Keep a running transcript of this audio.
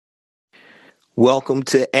Welcome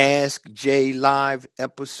to Ask Jay Live,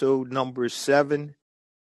 episode number 7.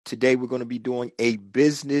 Today we're going to be doing a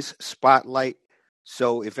business spotlight.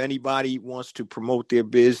 So if anybody wants to promote their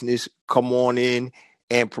business, come on in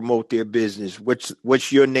and promote their business.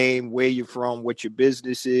 What's your name, where you're from, what your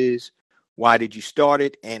business is, why did you start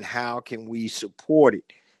it, and how can we support it?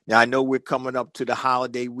 Now I know we're coming up to the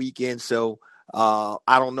holiday weekend, so I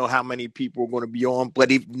don't know how many people are going to be on, but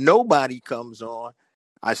if nobody comes on,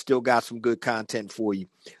 I still got some good content for you.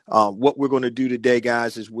 What we're going to do today,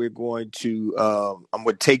 guys, is I'm going to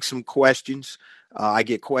take some questions. I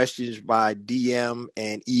get questions by DM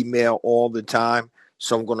and email all the time.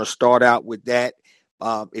 So I'm going to start out with that.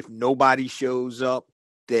 If nobody shows up,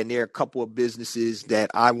 then there are a couple of businesses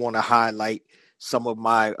that I want to highlight, some of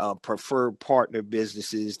my preferred partner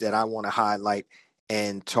businesses that I want to highlight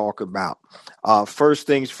and talk about. First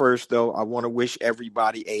things first, though, I want to wish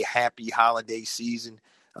everybody a happy holiday season.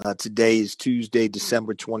 Today is Tuesday,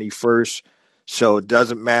 December 21st. So it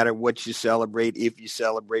doesn't matter what you celebrate, if you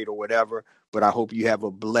celebrate or whatever, but I hope you have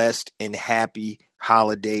a blessed and happy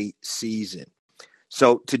holiday season.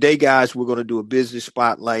 So today, guys, we're going to do a business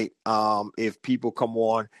spotlight. If people come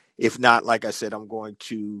on, if not, like I said, I'm going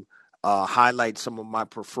to highlight some of my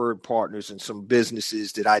preferred partners and some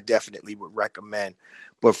businesses that I definitely would recommend.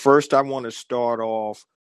 But first, I want to start off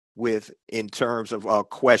with in terms of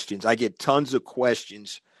questions. I get tons of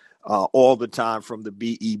questions all the time from the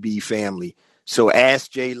BEB family. So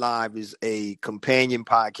Ask Jay Live is a companion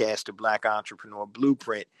podcast to Black Entrepreneur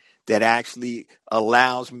Blueprint that actually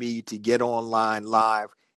allows me to get online live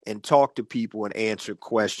and talk to people and answer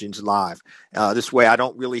questions live. This way, I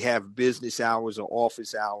don't really have business hours or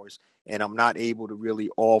office hours, and I'm not able to really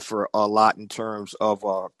offer a lot in terms of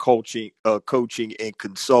coaching and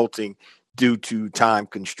consulting due to time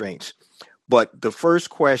constraints. But the first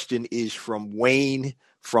question is from Wayne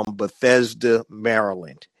from Bethesda,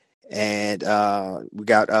 Maryland. And we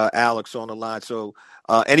got Alex on the line. So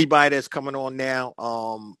anybody that's coming on now,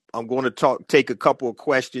 I'm going to take a couple of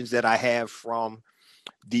questions that I have from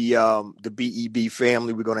the BEB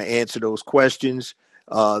family. We're going to answer those questions.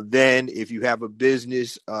 Then, if you have a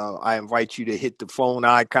business, I invite you to hit the phone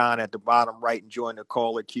icon at the bottom right and join the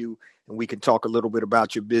caller queue, and we can talk a little bit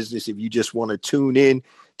about your business. If you just want to tune in,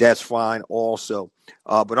 that's fine also.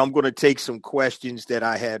 But I'm going to take some questions that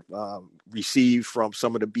I had received from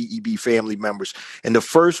some of the BEB family members. And the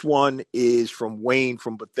first one is from Wayne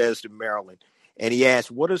from Bethesda, Maryland. And he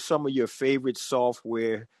asked, what are some of your favorite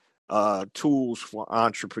software tools for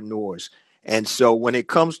entrepreneurs? And so when it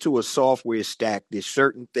comes to a software stack, there's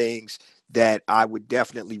certain things that I would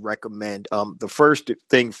definitely recommend. The first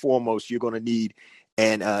thing foremost, you're going to need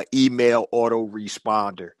an email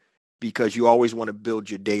autoresponder because you always want to build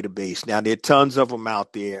your database. Now, there are tons of them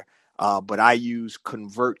out there, but I use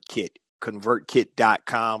ConvertKit,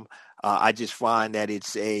 convertkit.com. I just find that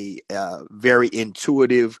it's a very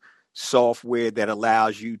intuitive software that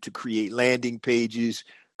allows you to create landing pages,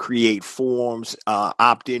 create forms,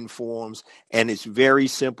 opt-in forms, and it's very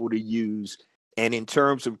simple to use. And in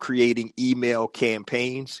terms of creating email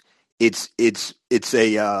campaigns, it's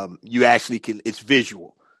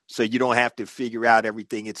visual. So you don't have to figure out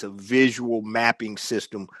everything. It's a visual mapping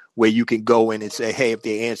system where you can go in and say, hey, if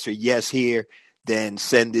they answer yes here, then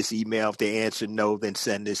send this email. If they answer no, then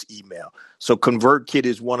send this email. So ConvertKit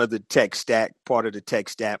is one of the part of the tech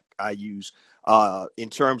stack I use. In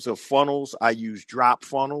terms of funnels, I use Drop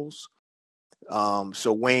Funnels.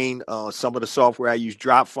 So Wayne, some of the software I use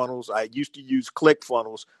Drop Funnels. I used to use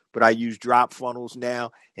ClickFunnels, but I use Drop Funnels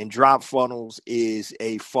now. And Drop Funnels is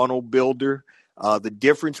a funnel builder. The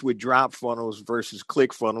difference with Drop Funnels versus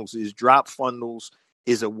ClickFunnels is Drop Funnels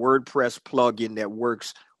is a WordPress plugin that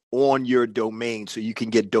works on your domain, so you can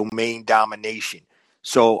get domain domination.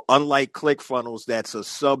 So unlike ClickFunnels, that's a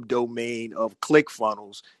subdomain of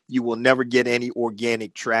ClickFunnels, you will never get any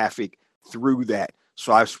organic traffic through that.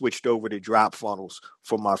 So I've switched over to Drop Funnels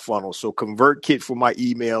for my funnels. So ConvertKit for my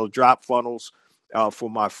email, Drop Funnels for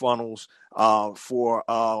my funnels.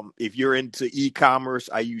 If you're into e-commerce,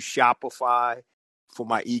 I use Shopify for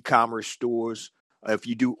my e-commerce stores. If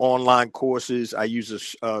you do online courses, I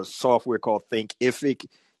use a software called Thinkific,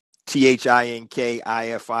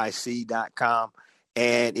 Thinkific.com.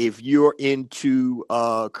 And if you're into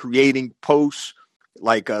creating posts,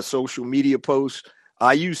 like social media posts,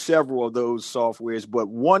 I use several of those softwares, but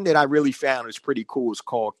one that I really found is pretty cool is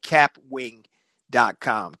called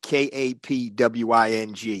Kapwing.com,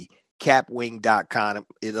 Kapwing, Kapwing.com.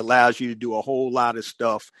 It allows you to do a whole lot of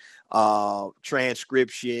stuff,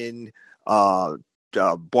 transcription,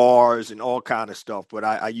 bars, and all kind of stuff. But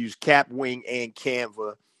I use Kapwing and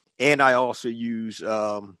Canva, and I also use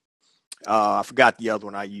I forgot the other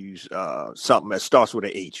one I use, something that starts with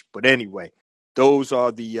an H. But anyway, those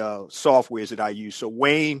are the softwares that I use. So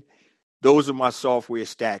Wayne, those are my software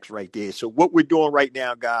stacks right there. So what we're doing right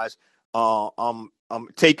now, guys, I'm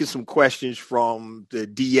taking some questions from the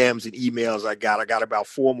DMs and emails I got. I got about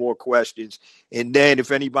 4 more questions, and then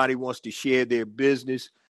if anybody wants to share their business,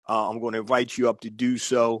 I'm going to invite you up to do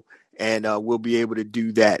so, and we'll be able to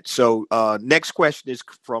do that. So next question is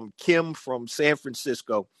from Kim from San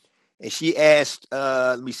Francisco, and she asked,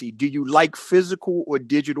 let me see, do you like physical or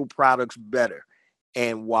digital products better,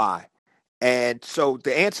 and why? And so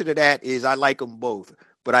the answer to that is I like them both,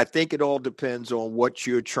 but I think it all depends on what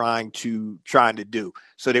you're trying to do.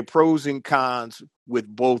 So there are pros and cons with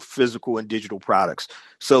both physical and digital products.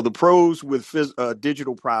 So the pros with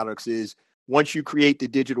digital products is once you create the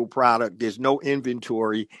digital product, there's no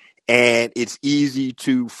inventory, and it's easy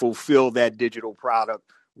to fulfill that digital product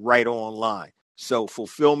right online. So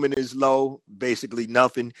fulfillment is low, basically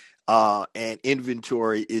nothing, and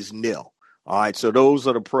inventory is nil. All right, so those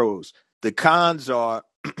are the pros. The cons are,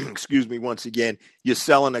 excuse me, once again, you're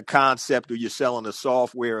selling a concept or you're selling a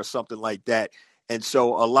software or something like that. And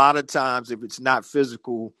so a lot of times, if it's not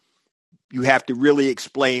physical, you have to really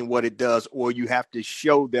explain what it does, or you have to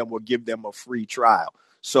show them or give them a free trial.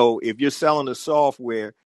 So if you're selling a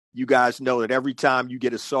software, you guys know that every time you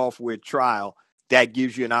get a software trial, that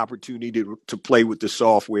gives you an opportunity to play with the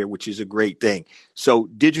software, which is a great thing. So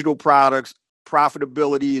digital products,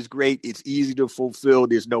 profitability is great. It's easy to fulfill.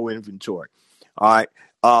 There's no inventory. All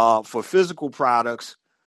right. For physical products,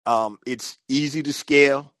 it's easy to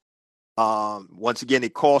scale. Once again,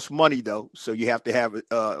 it costs money though, so you have to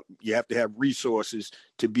have resources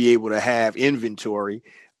to be able to have inventory.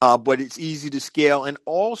 But it's easy to scale, and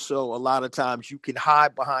also a lot of times you can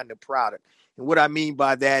hide behind the product. And what I mean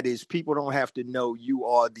by that is people don't have to know you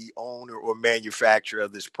are the owner or manufacturer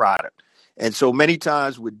of this product. And so many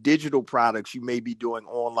times with digital products, you may be doing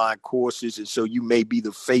online courses, and so you may be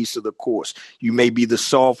the face of the course. You may be the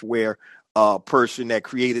software person that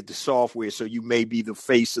created the software, so you may be the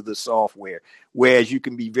face of the software, whereas you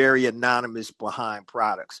can be very anonymous behind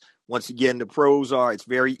products. Once again, the pros are it's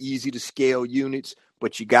very easy to scale units,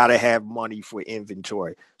 but you got to have money for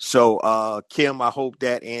inventory. So, Kim, I hope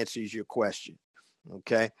that answers your question.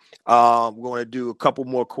 Okay. We're going to do a couple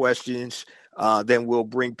more questions. Then we'll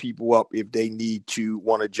bring people up if they need to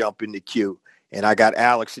want to jump in the queue. And I got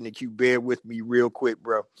Alex in the queue. Bear with me real quick,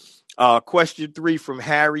 bro. Question 3 from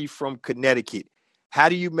Harry from Connecticut. How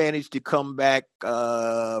do you manage to come back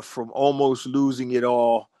from almost losing it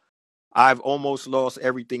all? I've almost lost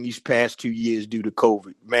everything these past 2 years due to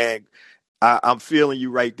COVID. Man, I'm feeling you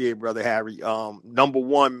right there, brother Harry. Number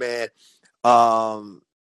one, man, um,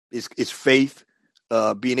 it's faith,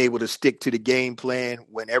 being able to stick to the game plan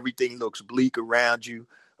when everything looks bleak around you.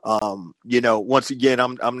 Once again,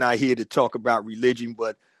 I'm not here to talk about religion,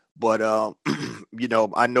 but I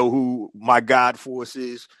know who my God force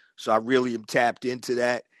is, so I really am tapped into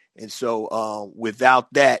that. And so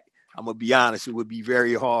without that, I'm gonna be honest, it would be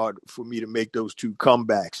very hard for me to make those 2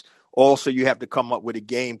 comebacks. Also, you have to come up with a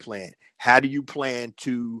game plan. How do you plan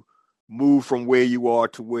to move from where you are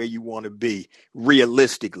to where you want to be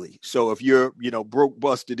realistically? So if you're, broke,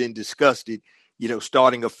 busted, and disgusted,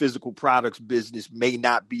 starting a physical products business may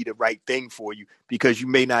not be the right thing for you because you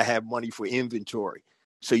may not have money for inventory.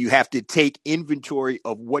 So you have to take inventory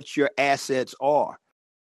of what your assets are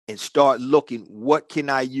and start looking, what can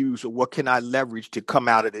I use or what can I leverage to come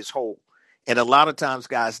out of this hole? And a lot of times,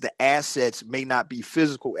 guys, the assets may not be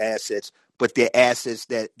physical assets, but they're assets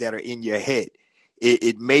that are in your head.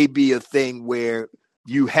 It may be a thing where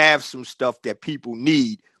you have some stuff that people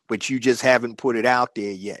need, but you just haven't put it out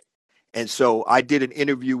there yet. And so I did an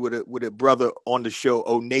interview with a brother on the show,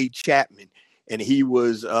 O'Nay Chapman, and he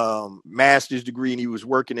was master's degree and he was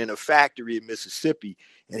working in a factory in Mississippi.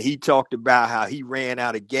 And he talked about how he ran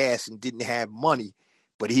out of gas and didn't have money,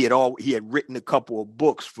 but he had written a couple of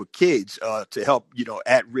books for kids to help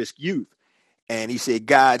at risk youth. And he said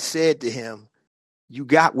God said to him, "You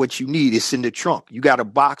got what you need. It's in the trunk. You got a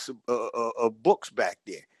box of books back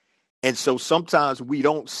there." And so sometimes we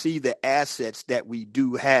don't see the assets that we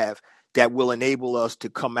do have that will enable us to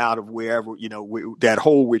come out of wherever, that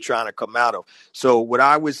hole we're trying to come out of. So what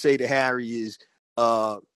I would say to Harry is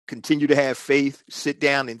continue to have faith, sit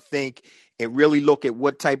down and think, and really look at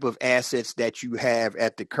what type of assets that you have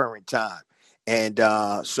at the current time. And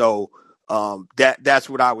that's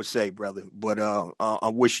what I would say, brother. But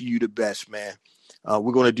I'm wishing you the best, man.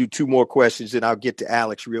 We're going to do 2 more questions, and I'll get to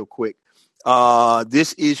Alex real quick.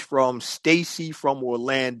 This is from Stacy from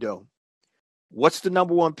Orlando. What's the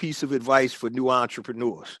number one piece of advice for new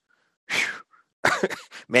entrepreneurs? Whew.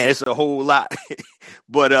 Man, it's a whole lot.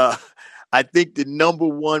 But I think the number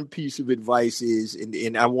one piece of advice is,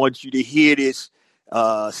 and I want you to hear this,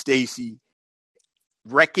 Stacy,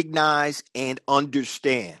 recognize and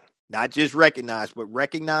understand. Not just recognize, but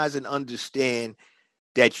recognize and understand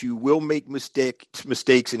that you will make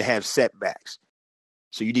mistakes and have setbacks.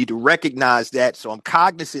 So you need to recognize that. So I'm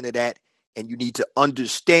cognizant of that. And you need to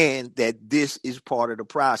understand that this is part of the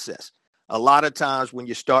process. A lot of times when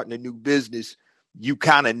you're starting a new business, you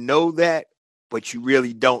kind of know that, but you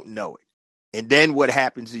really don't know it. And then what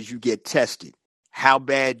happens is you get tested. How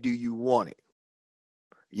bad do you want it?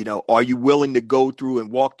 Are you willing to go through and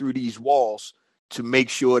walk through these walls to make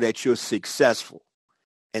sure that you're successful?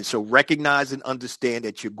 And so recognize and understand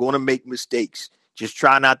that you're going to make mistakes. Just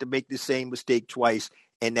try not to make the same mistake twice,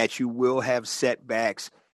 and that you will have setbacks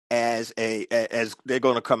as they're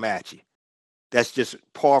going to come at you. That's just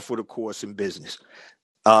par for the course in business.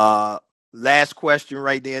 Last question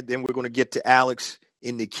right there. Then we're going to get to Alex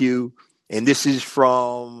in the queue. And this is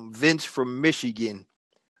from Vince from Michigan.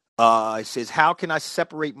 It says, how can I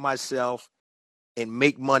separate myself and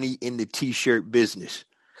make money in the t-shirt business?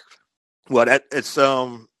 Well, it's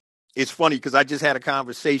funny because I just had a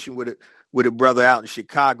conversation with a brother out in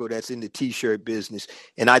Chicago that's in the t-shirt business.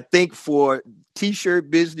 And I think for t-shirt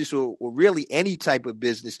business or really any type of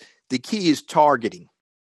business, the key is targeting.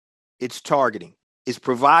 It's targeting. It's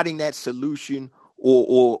providing that solution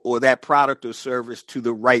or that product or service to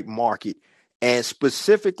the right market. And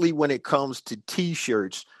specifically when it comes to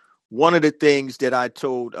t-shirts, one of the things that I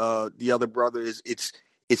told the other brother is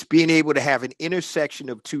it's being able to have an intersection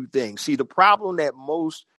of two things. See, the problem that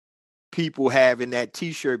most people have in that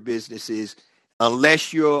t-shirt business is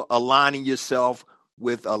unless you're aligning yourself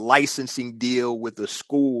with a licensing deal with a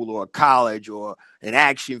school or a college or an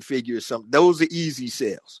action figure or something, those are easy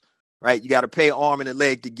sales, right? You got to pay arm and a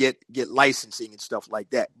leg to get licensing and stuff like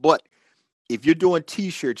that. But if you're doing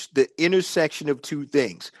t-shirts, the intersection of two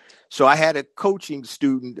things. So I had a coaching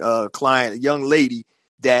student, client, a young lady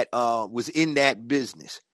that was in that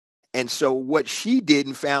business. And so what she did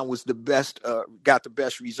and found was got the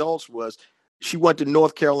best results was she went to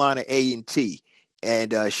North Carolina A&T,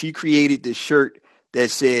 and she created this shirt that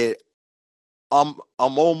said, I'm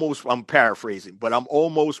paraphrasing, but I'm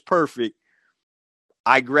almost perfect.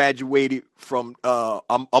 I graduated from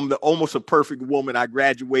I'm almost a perfect woman. I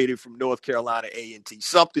graduated from North Carolina A&T,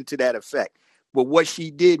 something to that effect. But what she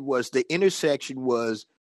did was the intersection was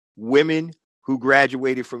women who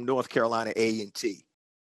graduated from North Carolina A&T,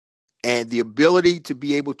 and the ability to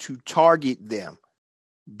be able to target them,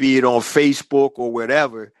 be it on Facebook or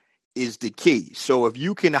whatever, is the key. So if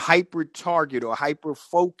you can hyper target or hyper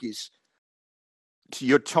focus to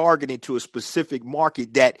your targeting to a specific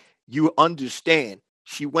market that you understand.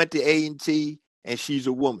 She went to A&T and she's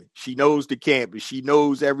a woman. She knows the campus. She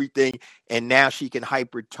knows everything. And now she can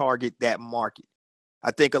hyper target that market.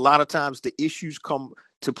 I think a lot of times the issues come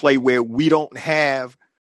to play where we don't have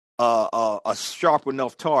a sharp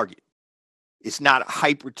enough target. It's not a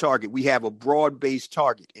hyper target. We have a broad-based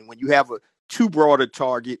target. And when you have a too broad a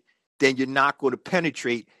target, then you're not going to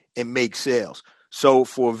penetrate and make sales. So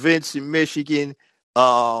for Vince in Michigan,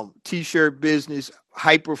 t-shirt business,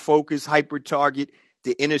 hyper focus, hyper target,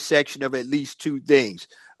 the intersection of at least two things.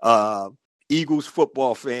 Eagles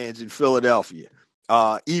football fans in Philadelphia,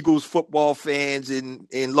 Eagles football fans in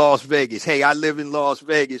Las Vegas. Hey, I live in Las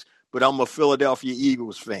Vegas, but I'm a Philadelphia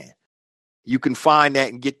Eagles fan. You can find that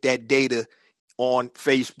and get that data on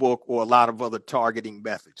Facebook or a lot of other targeting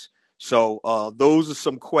methods. So those are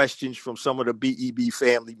some questions from some of the BEB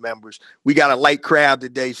family members. We got a light crowd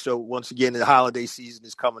today, so once again, the holiday season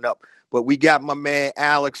is coming up. But we got my man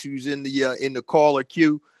Alex, who's in the caller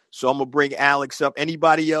queue. So I'm gonna bring Alex up.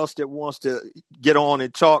 Anybody else that wants to get on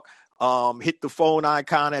and talk, hit the phone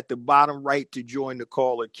icon at the bottom right to join the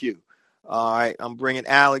caller queue. All right, I'm bringing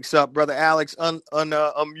Alex up, brother Alex.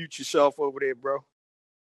 Unmute yourself over there, bro.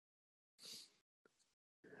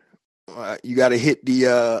 You got to hit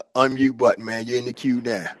the unmute button, man. You're in the queue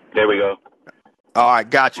now. There we go. All right,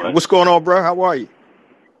 got you. Right. What's going on, bro? How are you?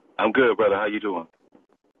 I'm good, brother. How you doing?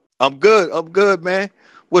 I'm good, man.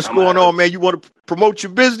 What's going on, man? You want to promote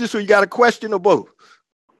your business or you got a question or both?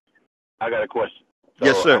 I got a question. So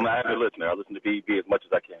yes, sir. I'm an avid listener. I listen to BEB as much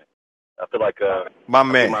as I can. I feel like my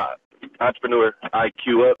man, my entrepreneur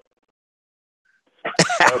IQ up.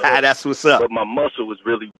 That's what's up. But my muscle was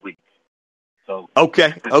really weak. So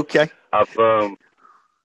okay. I have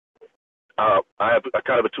a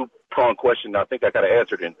kind of a two-pronged question. I think I kind of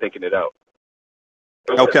answered it in thinking it out.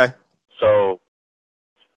 Okay. So,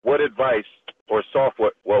 what advice would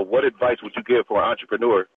you give for an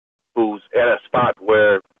entrepreneur who's at a spot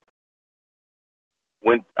where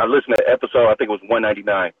when I listened to the episode, I think it was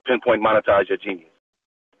 199, Pinpoint Monetize Your Genius.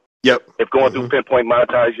 Yep. If going through Pinpoint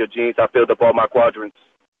Monetize Your Genius, I filled up all my quadrants,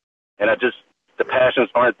 and the passions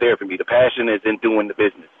aren't there for me. The passion is in doing the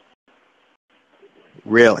business.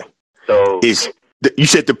 Really? So you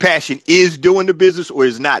said the passion is doing the business or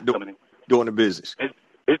is not doing the business?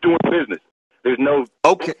 It's doing the business. There's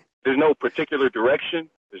no particular direction.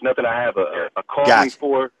 There's nothing I have a calling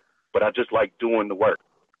for, but I just like doing the work.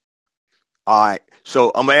 All right.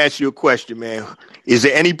 So I'm going to ask you a question, man. Is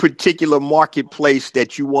there any particular marketplace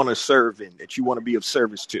that you want to serve in, that you want to be of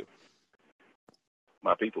service to?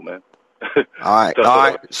 My people, man. All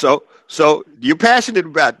right. So you're passionate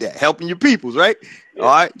about that, helping your peoples, right? Yeah. All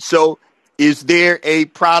right. So is there a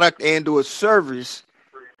product and or a service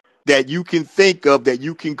that you can think of that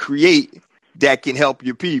you can create that can help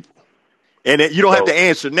your people? And you don't have to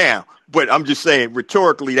answer now, but I'm just saying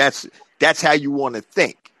rhetorically, that's how you want to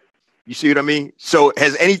think. You see what I mean? So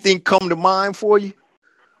has anything come to mind for you?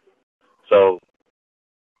 So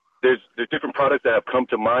there's different products that have come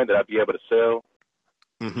to mind that I'd be able to sell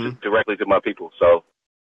directly to my people. So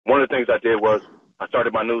one of the things I did was I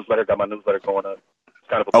started my newsletter, got my newsletter going up. It's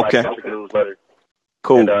kind of a Black-centric newsletter.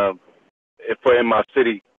 Cool. And if we're in my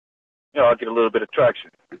city, I'll get a little bit of traction.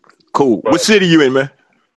 Cool. But what city you in, man?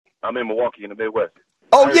 I'm in Milwaukee in the Midwest.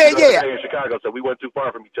 Oh, yeah. In Chicago, so we weren't too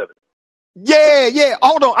far from each other. Yeah.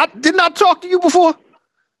 Hold on. Didn't I talk to you before?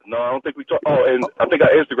 No, I don't think we talked. Oh, and I think I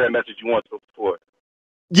Instagram messaged you once before.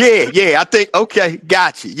 Yeah. I think, okay,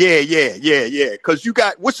 gotcha. Yeah. Because you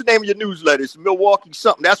got, what's the name of your newsletter? It's Milwaukee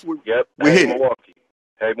something. That's what we're hitting. Milwaukee.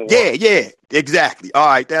 Hey, Milwaukee. Yeah, exactly. All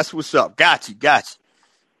right, that's what's up. Gotcha.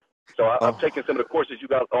 So I'm taking some of the courses you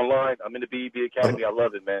got online. I'm in the BEB Academy. I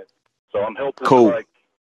love it, man. So I'm helping. Cool.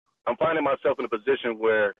 I'm finding myself in a position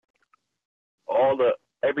where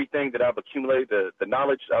everything that I've accumulated, the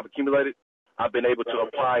knowledge I've accumulated, I've been able to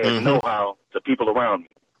apply as know-how to people around me.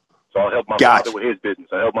 So I'll help my father with his business.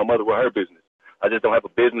 I help my mother with her business. I just don't have a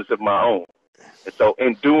business of my own. And so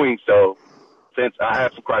in doing so, since I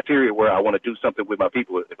have some criteria where I want to do something with my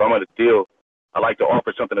people, if I'm going to deal, I like to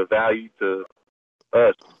offer something of value to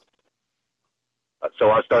us.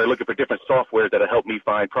 So I started looking for different software that'll help me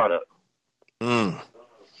find product.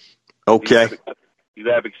 Okay. You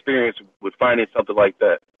have experience with finding something like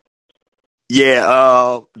that?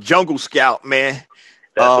 Yeah, Jungle Scout, man.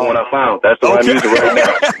 That's the one I found. That's the one I'm using right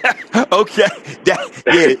now. Okay.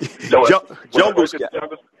 Jungle Scout.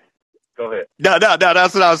 Go ahead. No,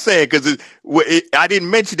 that's what I was saying because I didn't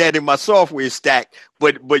mention that in my software stack,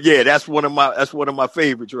 but yeah, that's one of my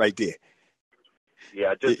favorites right there.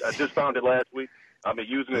 Yeah, I just found it last week. I've been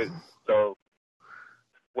using it. So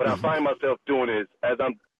what I find myself doing is as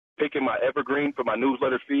I'm picking my evergreen for my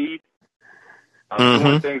newsletter feed, I'm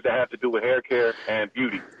doing things that have to do with hair care and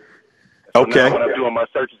beauty. So now when I'm doing my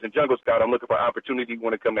searches in Jungle Scout, I'm looking for opportunity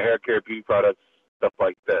when it comes to hair care, beauty products, stuff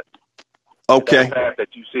like that. Okay. That path that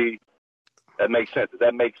you see, that makes sense. Does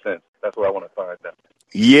that make sense? That's what I want to find out.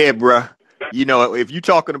 Yeah, bruh. If you're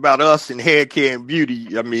talking about us and hair care and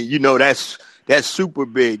beauty, I mean, that's super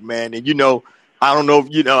big, man. And, I don't know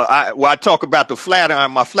if, I talk about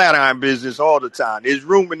my flat iron business all the time. There's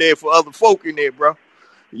room in there for other folk in there, bro.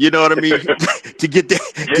 You know what I mean? to get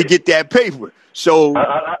that paper. So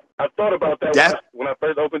I thought about that when I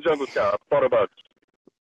first opened Jungle Scout. I thought about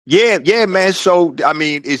it. Yeah, man. So, I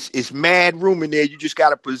mean, it's mad room in there. You just got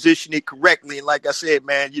to position it correctly. And like I said,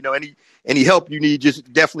 man, any help you need,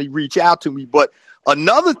 just definitely reach out to me. But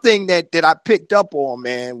another thing that I picked up on,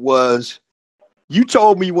 man, was you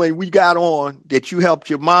told me when we got on that you helped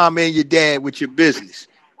your mom and your dad with your business.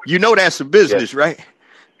 That's a business, right?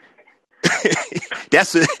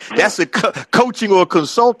 that's a coaching or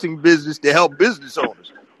consulting business to help business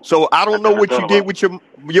owners. So I don't know what you did with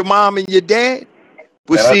your mom and your dad.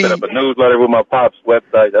 But I set up a newsletter with my pop's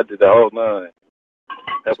website. I did the whole nine.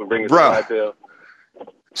 Helping bring it to clientele.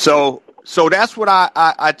 So that's what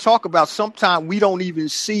I talk about. Sometimes we don't even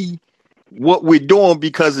see what we're doing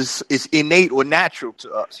because it's innate or natural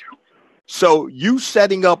to us. So you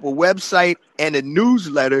setting up a website and a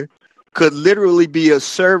newsletter could literally be a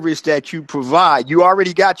service that you provide. You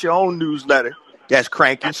already got your own newsletter that's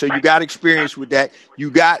cranking, so you got experience with that.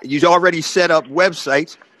 You already set up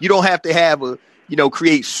websites. You don't have to have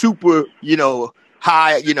create super,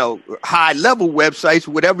 high level websites,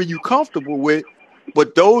 whatever you're comfortable with.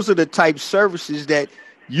 But those are the type of services that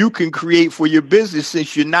you can create for your business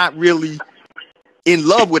since you're not really in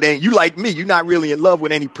love with any. You like me, you're not really in love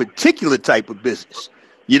with any particular type of business.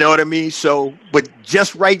 You know what I mean? So, but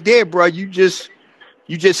just right there, bro, you just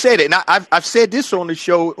said it. And I've said this on the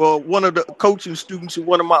show. One of the coaching students in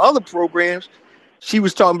one of my other programs, she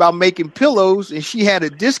was talking about making pillows, and she had a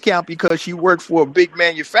discount because she worked for a big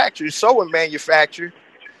manufacturer, sewing manufacturer,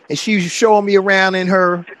 and she was showing me around in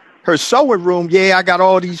her sewing room. Yeah, I got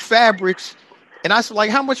all these fabrics, and I said,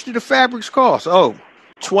 like, how much do the fabrics cost? Oh,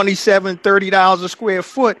 $27, $30 a square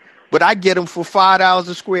foot, but I get them for $5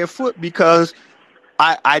 a square foot because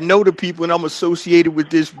I know the people and I'm associated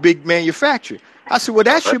with this big manufacturer. I said, well,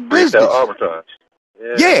 that's your business.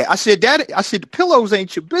 Yeah, I said the pillows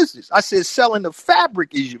ain't your business. I said selling the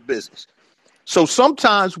fabric is your business. So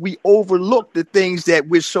sometimes we overlook the things that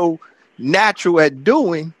we're so natural at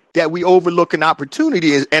doing that we overlook an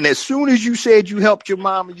opportunity. And as soon as you said you helped your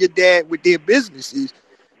mom and your dad with their businesses,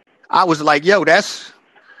 I was like, yo, that's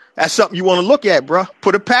something you want to look at, bro.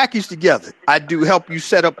 Put a package together. I do help you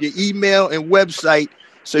set up your email and website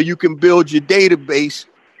so you can build your database.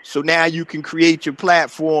 So now you can create your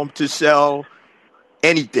platform to sell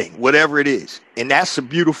anything, whatever it is. And that's a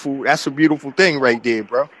beautiful thing right there,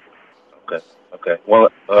 bro. Okay. Well,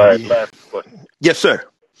 all right. Yeah. Last question. Yes, sir.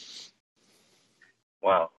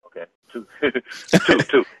 Wow. Okay. Two.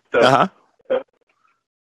 So,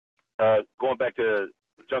 going back to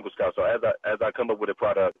Jungle Scout. So as I come up with a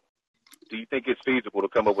product, do you think it's feasible to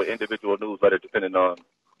come up with individual newsletters depending on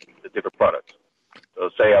the different products? So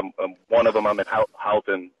say I'm one of them. I'm in house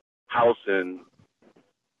and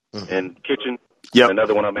kitchen. Yep.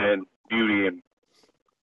 Another one I'm in beauty and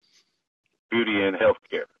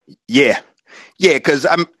healthcare. Yeah. Yeah, because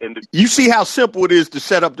you see how simple it is to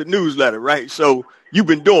set up the newsletter, right? So you've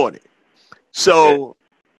been doing it. So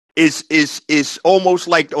it's almost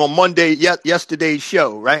like on Monday, yesterday's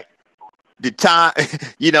show, right? The time,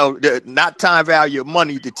 not time value of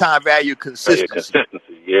money, the time value of consistency.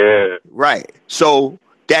 Yeah. Right. So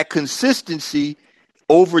that consistency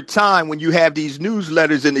over time, when you have these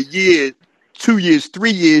newsletters in a year, 2 years,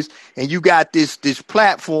 3 years, and you got this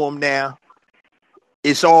platform now,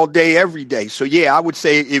 it's all day, every day. So, yeah, I would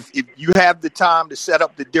say if you have the time to set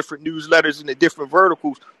up the different newsletters in the different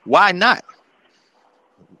verticals, why not?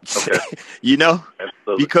 Okay.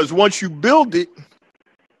 Absolutely. Because once you build it,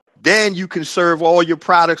 then you can serve all your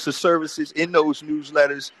products or services in those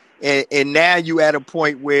newsletters. And now you at a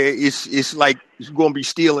point where it's like it's going to be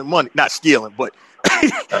stealing money. Not stealing, but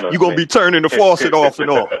you're going to be turning the faucet off and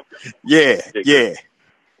on. Yeah.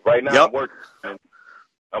 Right now, yep.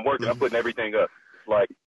 I'm working. I'm putting everything up. Like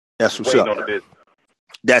that's what's up. On the business.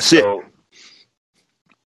 That's it.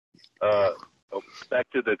 Back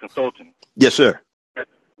to the consulting. Yes, sir.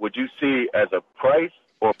 Would you see as a price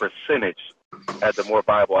or percentage as a more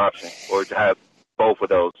viable option, or to have both of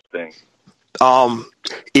those things?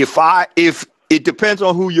 If it depends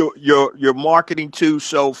on who you're marketing to.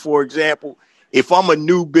 So, for example, if I'm a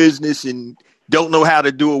new business and don't know how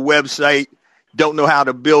to do a website, don't know how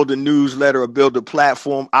to build a newsletter or build a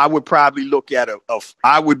platform, I would probably look at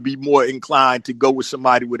I would be more inclined to go with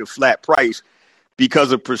somebody with a flat price,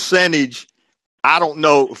 because a percentage, I don't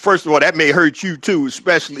know. First of all, that may hurt you too,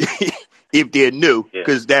 especially if they're new,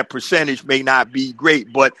 because that percentage may not be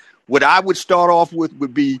great. But what I would start off with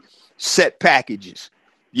would be set packages.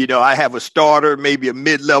 I have a starter, maybe a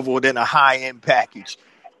mid-level, then a high-end package.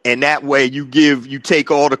 And that way you take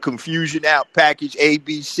all the confusion out, package A,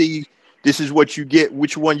 B, C. This is what you get.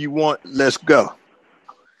 Which one you want? Let's go.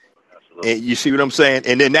 Absolutely. And you see what I'm saying?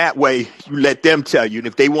 And then that way you let them tell you. And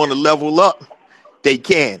if they want to level up, they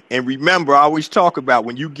can. And remember, I always talk about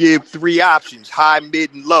when you give 3 options, high,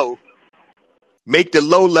 mid, and low, make the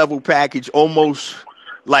low-level package almost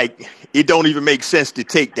like it don't even make sense to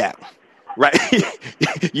take that one, right?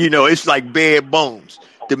 It's like bare bones.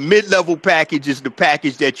 The mid-level package is the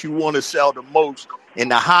package that you want to sell the most,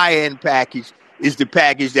 and the high-end package is the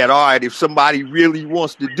package that, all right, if somebody really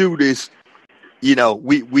wants to do this, we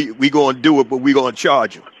going to do it, but we going to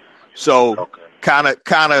charge them. So kind of,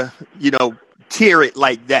 tier it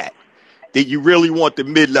like that you really want the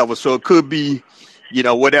mid-level. So it could be,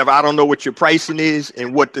 whatever. I don't know what your pricing is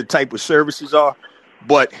and what the type of services are,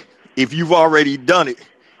 but if you've already done it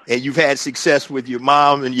and you've had success with your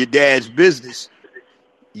mom and your dad's business,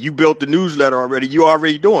 you built the newsletter already. You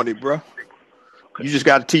already doing it, bro. You just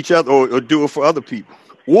got to teach other or do it for other people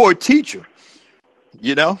or teach them.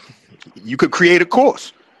 You could create a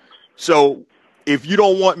course. So if you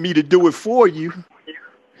don't want me to do it for you,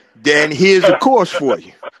 then here's a course for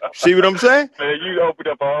you. See what I'm saying? Man, you opened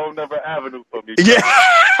up a whole nother avenue for me. Yeah.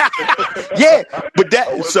 Yeah.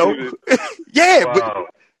 Wow.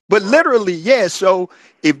 But literally, yeah. So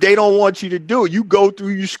if they don't want you to do it, you go through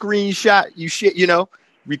your screenshot,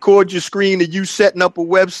 record your screen of you setting up a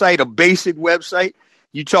website, a basic website.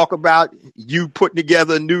 You talk about you putting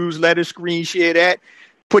together a newsletter, screen share that.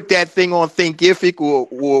 put that thing on Thinkific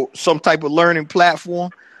or some type of learning platform.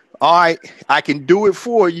 All right, I can do it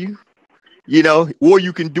for you, or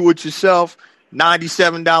you can do it yourself.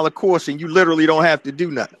 $97 course, and you literally don't have to do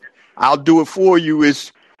nothing. I'll do it for you.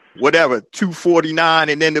 Is whatever, $249,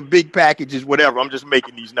 and then the big package is whatever. I'm just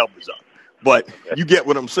making these numbers up, but you get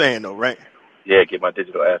what I'm saying, though, right? Yeah, get my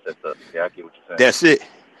digital assets up. Yeah, I get what you're saying. That's it.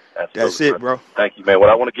 Absolutely, that's it, bro. Thank you, man. Well,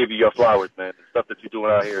 I want to give you your flowers, man. The stuff that you're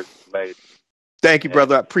doing out here is amazing. Thank you,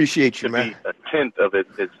 brother. I appreciate you, man. To be a tenth of it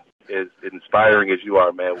is inspiring as you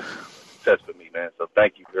are, man. Success for me, man. So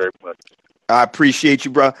thank you very much. I appreciate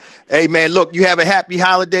you, bro. Hey, man, look, you have a happy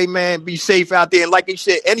holiday, man. Be safe out there. And like I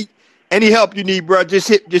said, any help you need, bro, just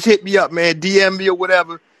hit me up, man. DM me or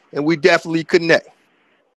whatever, and we definitely connect.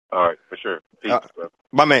 All right, for sure. Peace, bro.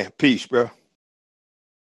 My man, peace, bro.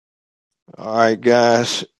 All right,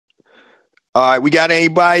 guys. All right, we got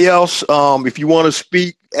anybody else? If you want to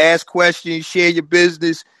speak, ask questions, share your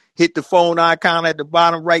business, hit the phone icon at the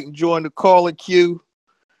bottom right and join the caller queue.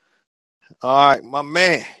 All right, my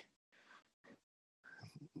man.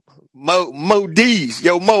 Mo D's.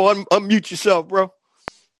 Yo, Mo, unmute yourself, bro.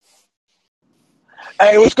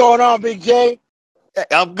 Hey, what's going on, Big J?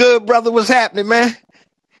 I'm good, brother. What's happening, man?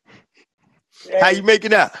 Hey. How you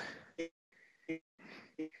making out?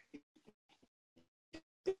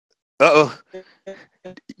 Uh-oh.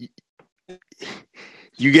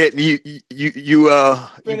 You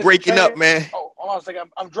breaking up, man. Oh, hold on a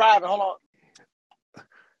second. I'm driving. Hold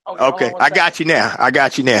on. Okay. I got you now.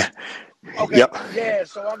 Okay. Yep. Yeah.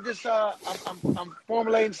 So I'm just I'm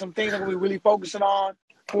formulating some things I'm gonna be really focusing on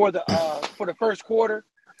for the first quarter.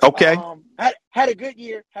 Okay. Had a good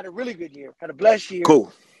year. Had a really good year. Had a blessed year.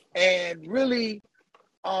 Cool. And really,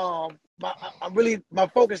 my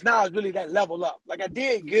focus now is really that level up. Like I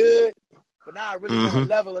did good, but now I really want to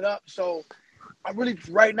level it up. So I'm really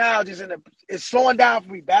right now just it's slowing down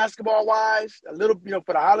for me basketball wise a little,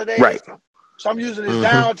 for the holidays. Right. So I'm using this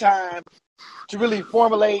downtime to really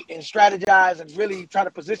formulate and strategize and really try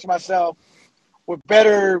to position myself with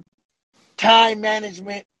better time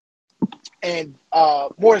management and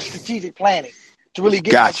more strategic planning to really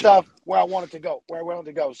get my stuff where I want it to go,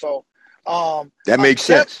 So that makes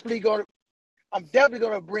sense. I'm definitely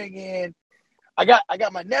gonna bring in. I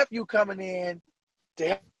got my nephew coming in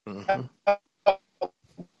to help.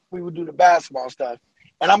 We would do the basketball stuff,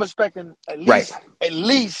 and I'm expecting at least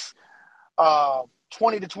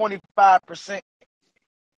 20 to 25%.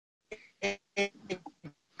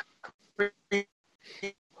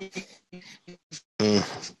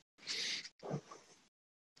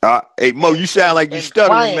 Hey Mo, you sound like you're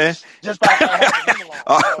stuttering, man. Just by having him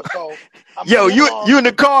along. So yo, you in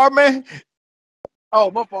the car, man? Oh,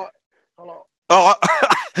 my fault. Hold on. Oh,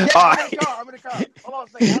 yeah, I'm in the car. Hold on a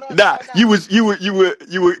second. Nah, you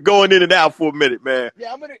were going in and out for a minute, man.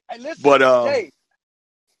 Yeah, I'm in it. Listen, but Jay.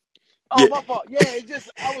 Oh, my fault. Yeah, it's just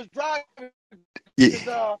I was driving.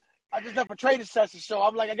 Yeah. I just left a training session, so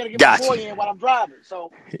I'm like, I gotta get my boy in while I'm driving. So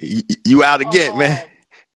you out again, man.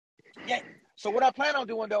 Yeah. So what I plan on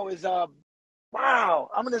doing though is wow,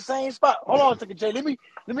 I'm in the same spot. Hold on a second, Jay. Let me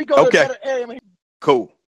go to a better area. Cool.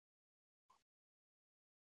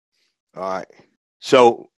 All right.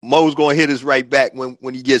 So Mo's gonna hit us right back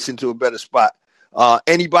when he gets into a better spot.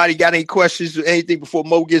 Anybody got any questions or anything before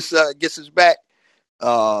Mo gets us back?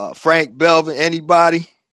 Frank, Belvin, anybody?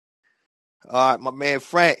 All right, my man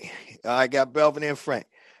Frank. I got Belvin and Frank.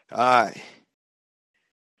 All right.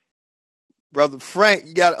 Brother Frank,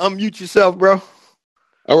 you got to unmute yourself, bro.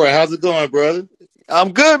 All right. How's it going, brother?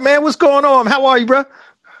 I'm good, man. What's going on? How are you, bro?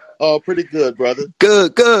 Oh, pretty good, brother.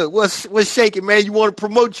 Good. What's shaking, man? You want to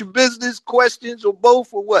promote your business, questions, or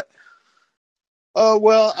both, or what?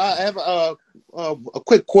 Well, I have a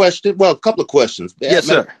quick question. Well, a couple of questions. Yes,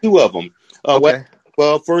 sir. Two of them. Okay.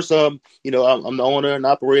 Well, first, I'm the owner and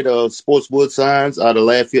operator of Sports Wood Signs out of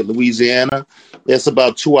Lafayette, Louisiana. That's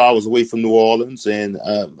about 2 hours away from New Orleans, and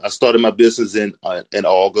I started my business in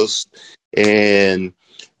August. And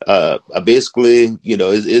I basically,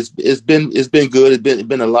 it's been good. It's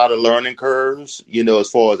been a lot of learning curves, as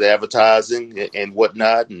far as advertising and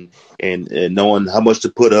whatnot, and knowing how much to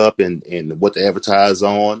put up and what to advertise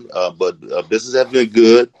on. But business has been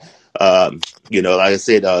good. Like I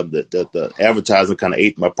said, the advertising kind of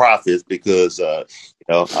ate my profits because, I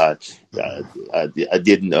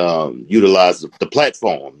didn't utilize the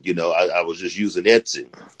platform. I was just using Etsy,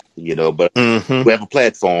 but we have a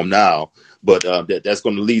platform now. But that's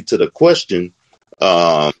going to lead to the question.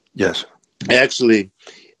 Yes. Actually,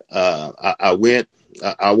 I went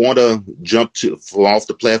I want to jump off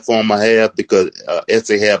the platform I have because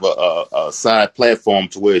Etsy have a side platform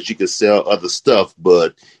to where you can sell other stuff,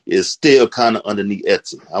 but it's still kind of underneath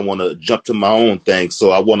Etsy. I want to jump to my own thing,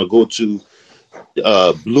 so I want to go to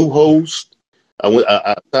Bluehost.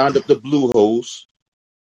 I signed up to Bluehost,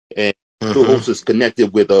 and Bluehost is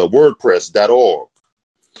connected with WordPress.org.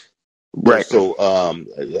 Right. So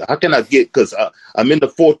how can I get? Because I'm in the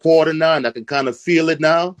fourth quarter now, and I can kind of feel it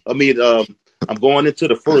now. I mean, I'm going into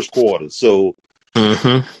the first quarter, so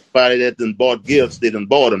everybody that done bought gifts, they done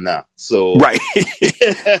bought them now. So right,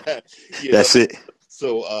 that's it.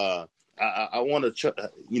 So I want to try.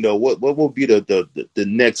 What will be the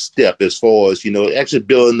next step as far as actually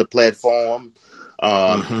building the platform,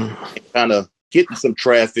 and kind of getting some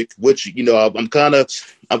traffic, which I'm kind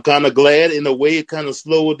of glad in a way it kind of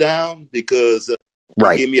slowed down because it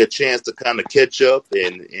gave me a chance to kind of catch up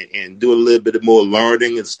and do a little bit more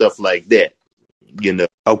learning and stuff like that.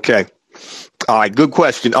 Okay. All right. Good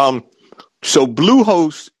question. So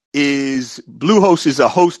Bluehost is a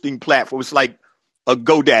hosting platform. It's like a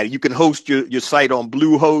GoDaddy. You can host your site on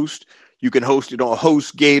Bluehost. You can host it on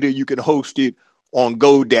HostGator. You can host it on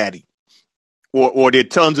GoDaddy. Or there are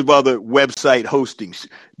tons of other website hostings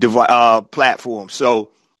platforms.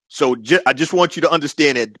 So I just want you to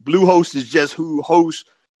understand that Bluehost is just who hosts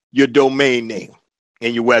your domain name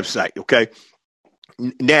and your website. Okay.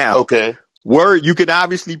 Now, you can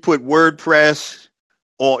obviously put WordPress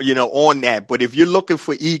on that, but if you're looking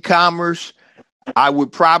for e-commerce, I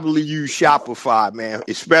would probably use Shopify, man,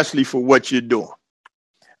 especially for what you're doing.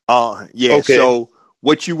 So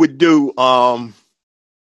what you would do,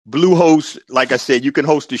 Bluehost, like I said, you can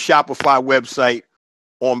host a Shopify website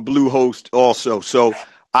on Bluehost also. So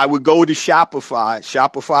I would go to Shopify.com.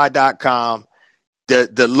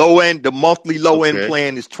 The low end, the monthly low end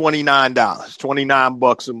plan is $29,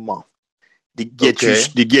 $29 a month to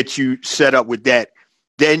get you set up with that.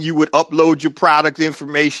 Then you would upload your product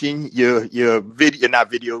information, your video, not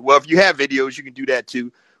video. Well, if you have videos, you can do that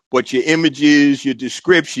too. But your images, your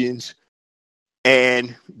descriptions,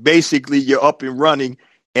 and basically you're up and running.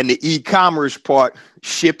 And the e-commerce part,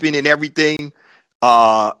 shipping and everything,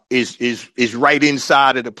 is right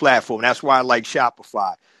inside of the platform. That's why I like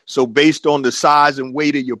Shopify. So based on the size and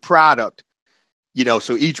weight of your product,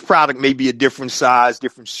 so each product may be a different size,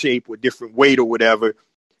 different shape, or different weight or whatever.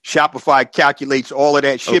 Shopify calculates all of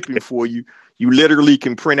that shipping for you. You literally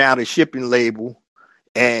can print out a shipping label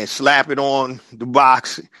and slap it on the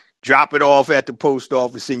box, drop it off at the post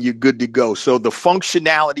office, and you're good to go. So the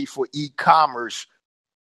functionality for e-commerce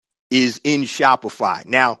is in Shopify.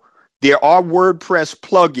 Now, there are WordPress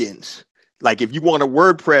plugins. Like if you want a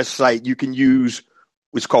WordPress site, you can use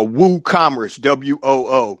what's called WooCommerce,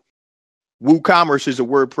 WOO. WooCommerce is a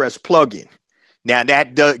WordPress plugin. Now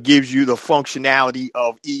that gives you the functionality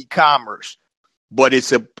of e-commerce, but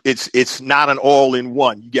it's not an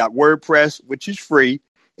all-in-one. You got WordPress, which is free,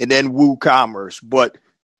 and then WooCommerce. But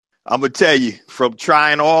I'm gonna tell you, from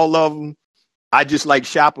trying all of them, I just like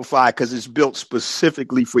Shopify because it's built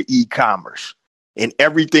specifically for e-commerce, and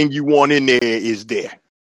everything you want in there is there.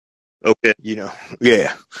 Okay.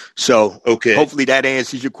 Yeah. So hopefully that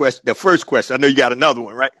answers your question. The first question. I know you got another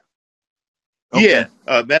one, right? Okay. Yeah.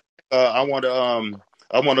 I want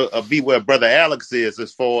to be where Brother Alex is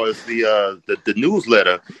as far as the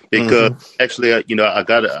newsletter because actually, I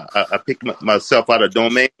picked myself out of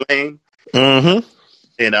domain name, and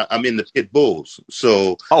I'm in the pit bulls.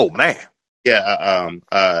 So, oh man, yeah,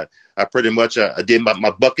 I pretty much I did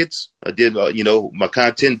my buckets. I did my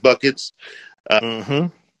content buckets,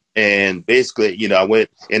 and basically I went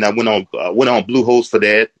on Bluehost for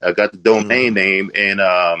that. I got the domain name and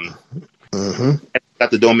got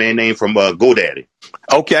the domain name from GoDaddy.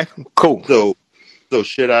 Okay, cool. So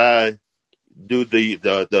should I do the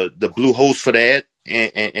Bluehost for that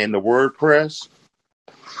and the WordPress?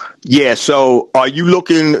 Yeah. So are you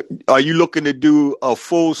looking to do a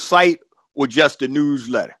full site or just a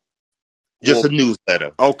newsletter? Just a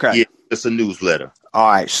newsletter. Okay. Yeah, just a newsletter. All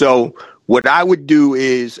right. So what I would do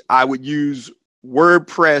is I would use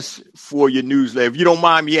WordPress for your newsletter. If you don't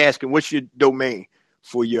mind me asking, what's your domain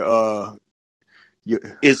for your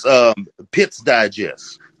It's Pitts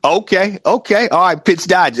Digest. Okay. All right, Pitts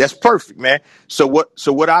Digest. That's perfect, man. So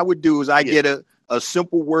what I would do is I get a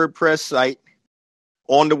simple WordPress site.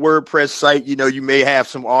 On the WordPress site, you may have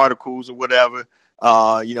some articles or whatever,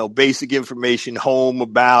 basic information, home,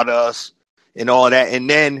 about us, and all that. And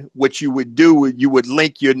then what you would do is you would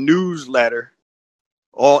link your newsletter,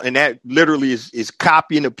 and that literally is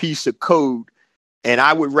copying a piece of code. And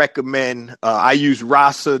I would recommend I use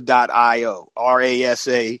rasa.io,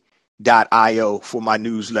 RASA.io for my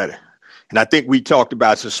newsletter. And I think we talked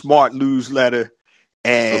about it's a smart newsletter,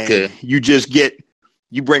 and you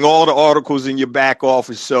bring all the articles in your back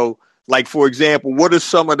office. So, like, for example, what are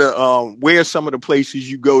some of the where are some of the places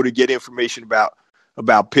you go to get information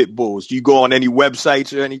about pit bulls? Do you go on any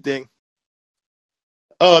websites or anything?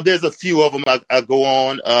 There's a few of them I go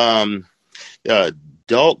on.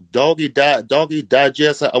 Doggy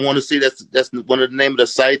Digest. I want to see that's one of the name of the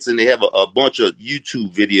sites, and they have a bunch of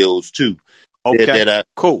YouTube videos too. Okay,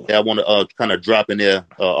 cool. That I want to kind of drop in there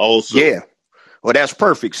also. Yeah, well, that's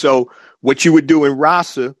perfect. So what you would do in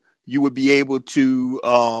Rasa, you would be able to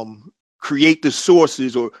create the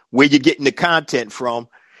sources or where you're getting the content from,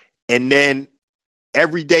 and then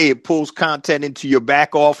every day it pulls content into your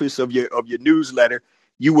back office of your newsletter.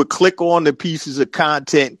 You would click on the pieces of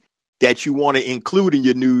content that you want to include in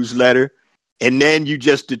your newsletter, and then you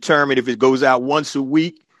just determine if it goes out once a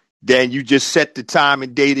week, then you just set the time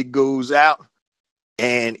and date it goes out,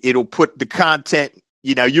 and it'll put the content.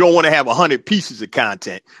 You don't want to have 100 pieces of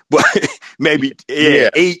content, but maybe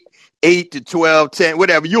 8 to 12, 10,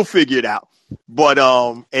 whatever. You'll figure it out. But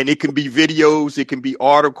and it can be videos, it can be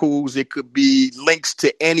articles, it could be links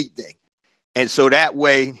to anything. And so that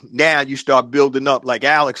way, now you start building up, like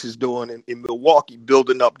Alex is doing in Milwaukee,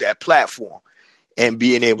 building up that platform and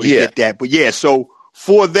being able to get that. But yeah, so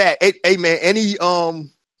for that, hey man, any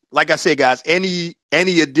like I said, guys, any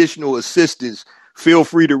additional assistance, feel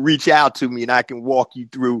free to reach out to me and I can walk you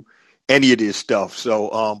through any of this stuff.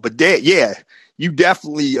 So but that, you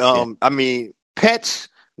definitely I mean, pets,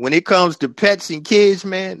 when it comes to pets and kids,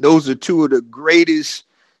 man, those are two of the greatest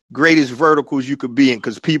verticals you could be in,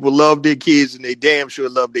 because people love their kids and they damn sure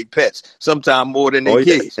love their pets, sometimes more than their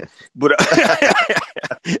kids. But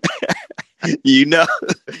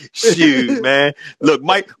shoot, man. Look,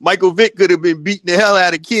 Michael Vick could have been beating the hell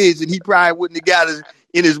out of kids and he probably wouldn't have got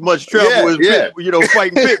in as much trouble as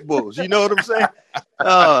fighting pit bulls. You know what I'm saying?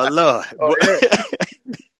 Oh, Lord.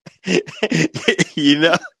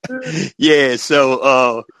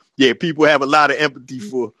 So people have a lot of empathy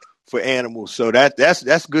for animals. So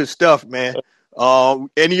that's good stuff, man.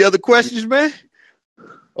 Any other questions, man?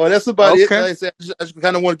 Oh, that's about it. Like I said, I just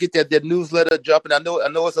kind of want to get that newsletter jumping. I know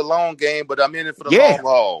it's a long game, but I'm in it for the long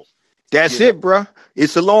haul. That's it, bro.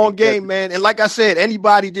 It's a long game, man. And like I said,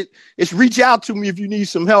 anybody just reach out to me if you need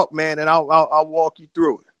some help, man, and I'll walk you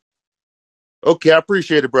through it. Okay, I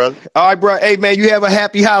appreciate it, brother. All right, bro. Hey, man, you have a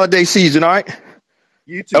happy holiday season, all right?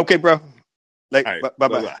 You too. Okay, bro. All right,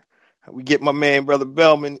 bye-bye. We get my man, Brother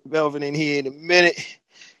Belvin in here in a minute.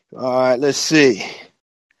 All right, let's see.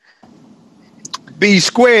 B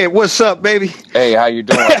Squared, what's up, baby? Hey, how you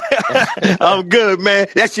doing? I'm good, man.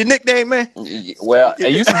 That's your nickname, man? Well,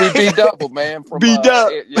 it used to be B-Double, man. From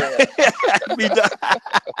B-Dub. Yeah. B-Dub.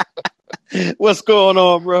 What's going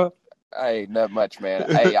on, bro? Hey, not much, man.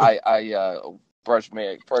 Hey, first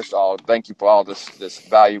of all, thank you for all this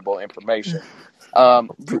valuable information.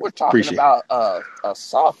 You were talking about a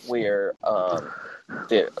software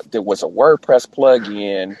that was a WordPress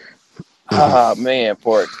plugin. Man,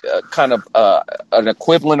 for kind of an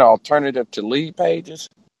equivalent alternative to Lead Pages,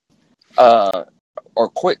 or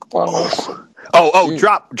ClickFunnels.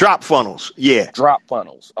 Drop Funnels. Yeah. Drop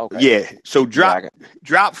Funnels. Okay. Yeah. So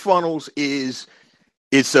Drop Funnels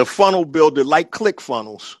it's a funnel builder like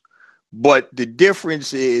ClickFunnels, but the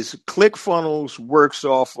difference is ClickFunnels works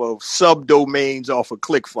off of subdomains off of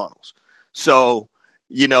ClickFunnels. So,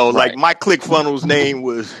 like my ClickFunnels name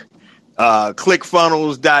was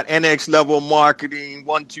ClickFunnels.nxlevelmarketing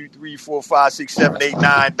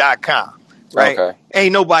 123456789.com. Right? Okay.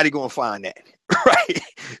 Ain't nobody gonna find that. Right.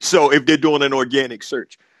 So if they're doing an organic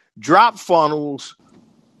search, Drop Funnels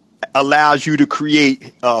allows you to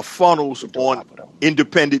create funnels on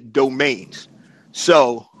independent domains.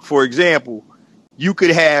 So, for example, you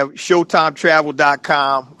could have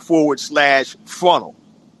showtimetravel.com/funnel,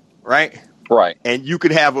 right? Right. And you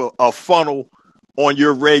could have a funnel on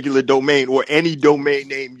your regular domain or any domain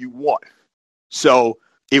name you want. So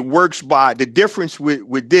it works by the difference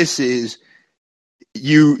with this is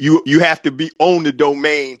you have to own the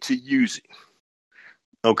domain to use it.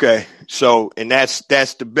 Okay. So, and that's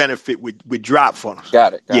the benefit with Drop Funnels.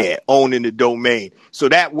 Got it. Owning the domain. So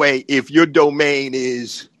that way, if your domain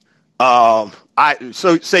is, so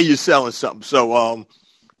say you're selling something. So,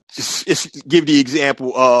 just give the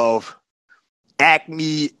example of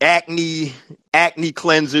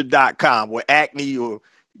acnecleanser.com or acne or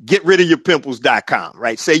getridofyourpimples.com,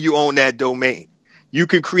 right? Say you own that domain. You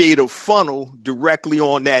can create a funnel directly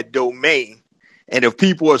on that domain. And if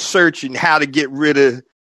people are searching how to get rid of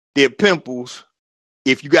their pimples,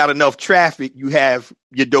 if you got enough traffic, your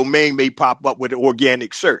domain may pop up with an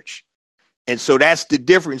organic search. And so that's the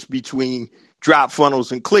difference between drop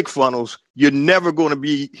funnels and click funnels. You're never going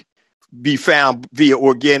to be found via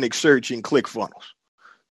organic search in click funnels.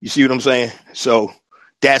 You see what I'm saying? So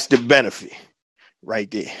that's the benefit right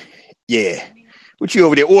there. Yeah. What you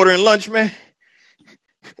over there ordering lunch, man?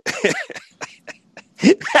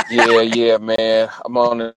 Yeah, man.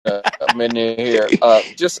 I'm in here.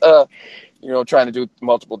 Trying to do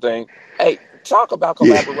multiple things. Hey, talk about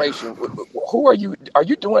collaboration. Yeah. Who are you? Are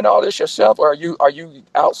you doing all this yourself, or are you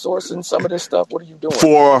outsourcing some of this stuff? What are you doing?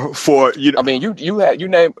 For you know, I mean, you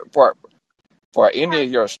name for any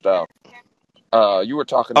of your stuff. You were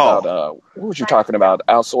talking about what was you talking about?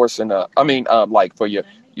 Outsourcing. Like for you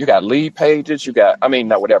got lead pages. You got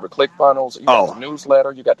whatever click funnels. You got the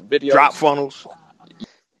newsletter. You got the videos. Drop funnels.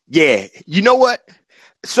 Yeah, you know what?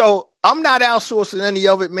 So I'm not outsourcing any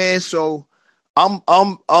of it, man. So I'm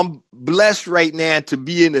blessed right now to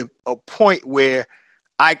be in a point where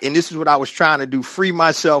and this is what I was trying to do, free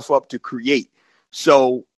myself up to create.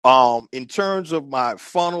 So in terms of my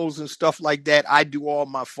funnels and stuff like that, I do all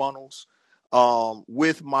my funnels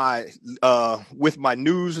with my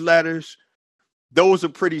newsletters. Those are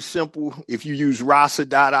pretty simple if you use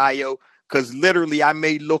Rasa.io, because literally I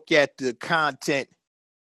may look at the content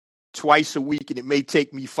twice a week and it may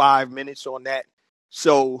take me 5 minutes on that.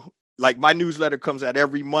 So like my newsletter comes out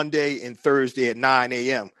every Monday and Thursday at 9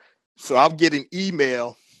 a.m. So I'll get an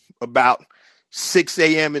email about 6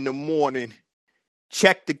 a.m. in the morning.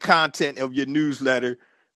 Check the content of your newsletter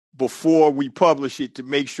before we publish it to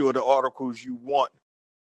make sure the articles you want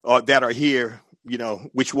that are here,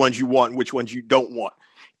 which ones you want, which ones you don't want.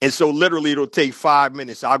 And so literally it'll take 5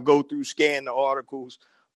 minutes. I'll go through, scan the articles.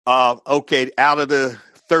 Out of the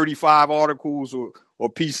 35 articles or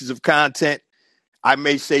pieces of content, I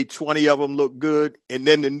may say 20 of them look good. And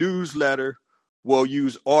then the newsletter will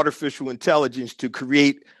use artificial intelligence to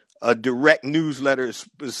create a direct newsletter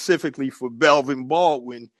specifically for Belvin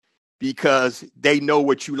Baldwin, because they know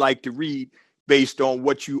what you like to read based on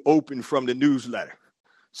what you open from the newsletter.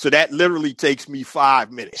 So that literally takes me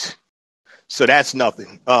 5 minutes. So that's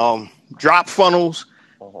nothing. Drop funnels,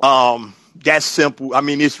 that's simple. I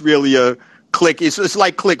mean, it's really a click. It's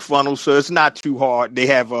like click funnels, so it's not too hard. They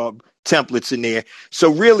have templates in there.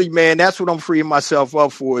 So really, man, that's what I'm freeing myself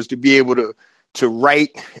up for, is to be able to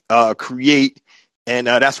write, create, and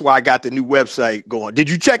that's why I got the new website going. Did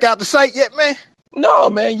you check out the site yet, man? No,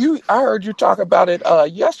 man. I heard you talk about it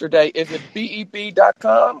yesterday. Is it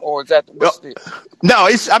BEB.com or is that No,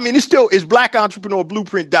 it's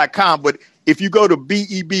blackentrepreneurblueprint.com, but if you go to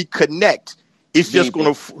BEB Connect, it's just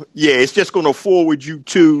going to forward you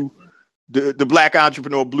to the Black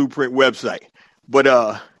Entrepreneur Blueprint website. But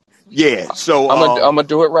so I'm gonna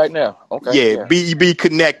do it right now. Okay. Yeah, BEB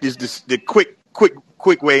Connect is the quick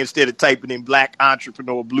way instead of typing in Black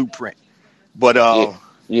Entrepreneur Blueprint. But not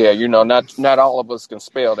all of us can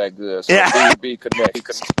spell that good. So BEB Connect.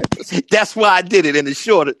 That's why I did it in the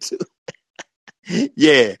shorter too.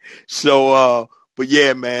 Yeah. So but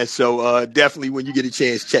yeah, man. So definitely when you get a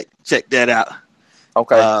chance, check that out.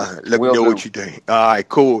 Okay. Let me know what you think. All right,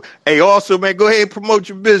 cool. Hey, also, man, go ahead and promote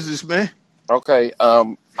your business, man. Okay.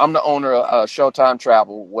 I'm the owner of Showtime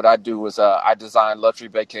Travel. What I do is I design luxury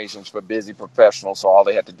vacations for busy professionals, so all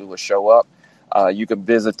they have to do is show up. You can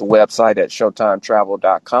visit the website at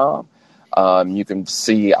showtimetravel.com. You can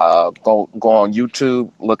see, go on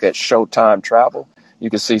YouTube, look at Showtime Travel. You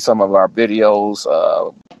can see some of our videos,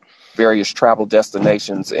 various travel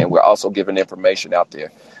destinations, and we're also giving information out there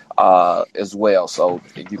as well. So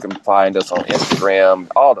you can find us on Instagram,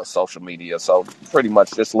 all the social media. So pretty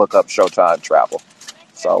much just look up Showtime Travel.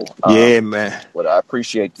 So yeah, man. But I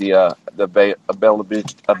appreciate the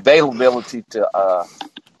availability to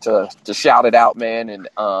shout it out, man. And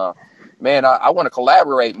man, I want to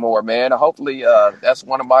collaborate more, man. Hopefully, that's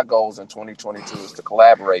one of my goals in 2022 is to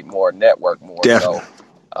collaborate more, network more. Definitely.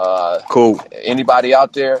 So, cool. Anybody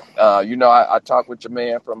out there? I talked with your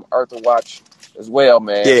man from Earthwatch as well,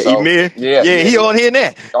 man. Yeah, so, Emir. Yeah, he on here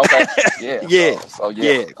now. Okay. Yeah.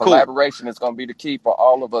 Yeah. Collaboration is going to be the key for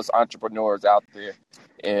all of us entrepreneurs out there.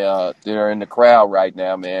 And they're in the crowd right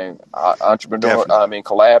now, man.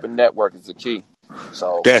 Collab and network is the key.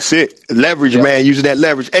 So that's it. Leverage, man. Using that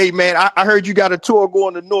leverage. Hey, man, I heard you got a tour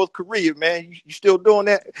going to North Korea, man. You still doing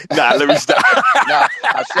that? Nah, let me stop. Nah,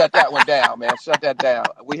 I shut that one down, man. Shut that down.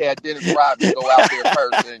 We had Dennis Rodman go out there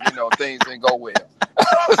first, and things didn't go well.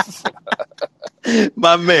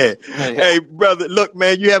 My man. Yeah. Hey, brother, look,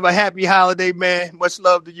 man, you have a happy holiday, man. Much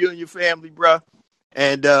love to you and your family, bro.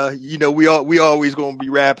 And we always gonna be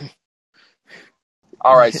rapping.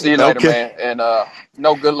 All right, see you later, man. And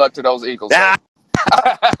no good luck to those Eagles.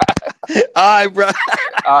 right, bro.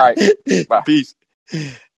 All right. Bye. Peace.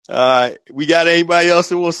 All right. We got anybody else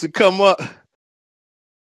that wants to come up? All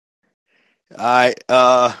right.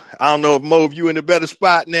 I don't know if Mo, if you in a better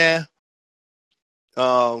spot now.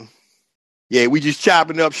 Yeah, we just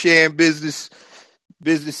chopping up, sharing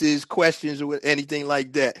businesses, questions, or anything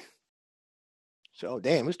like that. So,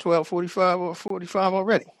 damn, it's 12:45 or 45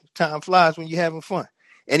 already. Time flies when you're having fun.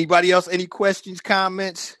 Anybody else? Any questions,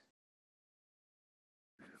 comments?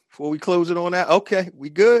 Before we close it on that? Okay, we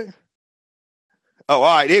good? Oh,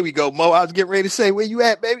 all right, there we go, Mo. I was getting ready to say, where you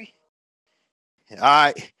at, baby?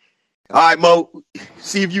 All right, Mo.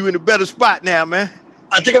 See if you in a better spot now, man.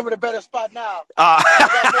 I think I'm in a better spot now.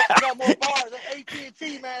 I got more bars than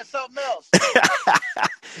AT&T, man. Something else.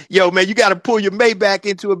 Yo, man, you got to pull your Maybach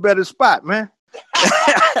into a better spot, man.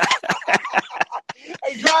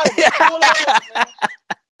 Hey, driver, pull that up,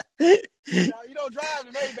 man. You don't drive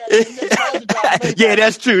the Maybach. Yeah,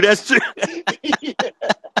 that's true. That's true.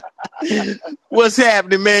 What's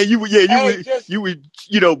happening, man? You were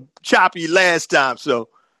choppy last time, so.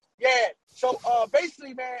 Yeah. So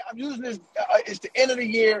basically, man, I'm using this. It's the end of the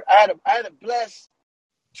year. I had a blessed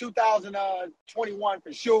 2021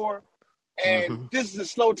 for sure, and this is a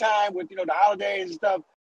slow time with the holidays and stuff.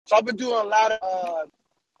 So I've been doing a lot of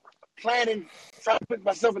planning, trying to put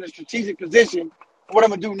myself in a strategic position for what I'm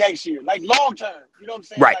gonna do next year, like long term. You know what I'm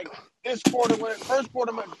saying? Right. Like this quarter, first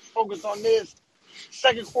quarter I'm gonna focus on this.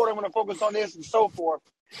 Second quarter I'm gonna focus on this, and so forth.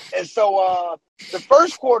 And so the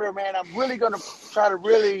first quarter, man, I'm really gonna try to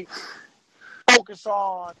really focus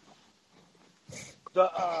on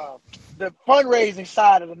the fundraising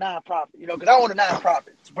side of the nonprofit, because I own a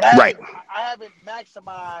nonprofit, but I haven't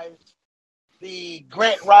maximized the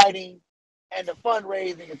grant writing and the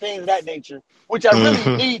fundraising and things of that nature, which I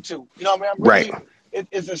really need to. You know what I mean?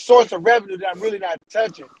 It's a source of revenue that I'm really not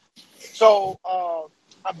touching. So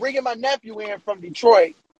I'm bringing my nephew in from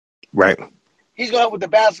Detroit. Right. He's going to help with the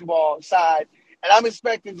basketball side, and I'm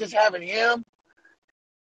expecting just having him.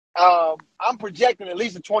 I'm projecting at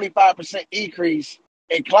least a 25% increase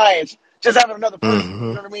in clients, just having another person. You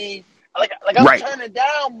know what I mean? Like I'm turning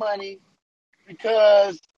down money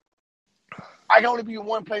because I can only be in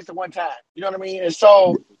one place at one time. You know what I mean? And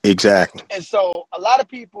so exactly. And so a lot of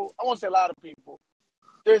people, I won't say a lot of people,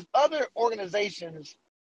 there's other organizations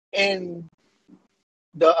in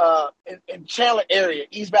the in Chandler area,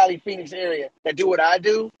 East Valley, Phoenix area, that do what I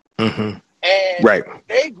do. And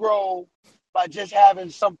they grow by just having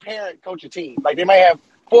some parent coach a team. Like they might have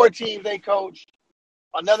 4 teams they coach,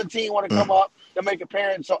 another team want to come up, they'll make a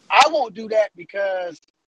parent. So I won't do that because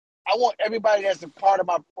I want everybody that's a part of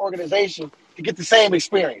my organization to get the same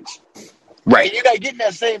experience. Right. And you're not getting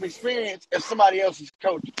that same experience if somebody else is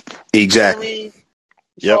coaching. Exactly.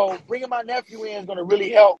 You know what I mean? So bringing my nephew in is going to really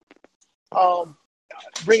help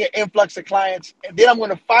bring an influx of clients. And then I'm going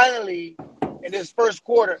to finally, in this first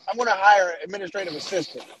quarter, I'm going to hire an administrative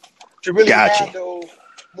assistant to really handle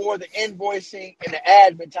more of the invoicing and the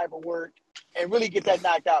admin type of work and really get that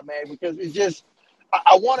knocked out, man, because it's just,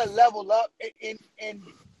 I want to level up and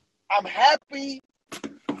I'm happy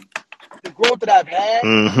the growth that I've had,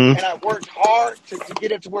 and I've worked hard to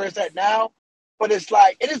get it to where it's at now. But it's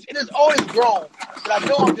like it has always grown, but I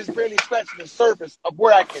know I'm just barely scratching the surface of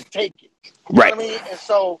where I can take it. You know what I mean? And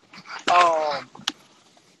so,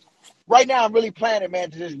 right now I'm really planning, man,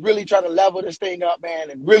 to just really try to level this thing up, man,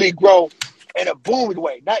 and really grow in a booming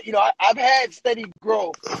way. Not, I've had steady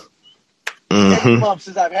growth every month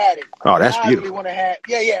since I've had it. Oh, that's beautiful. I really want to have,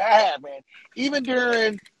 I have, man. Even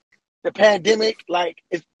during the pandemic,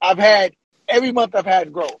 I've had every month I've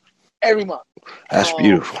had growth. Every month. That's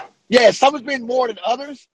beautiful. Yeah, some has been more than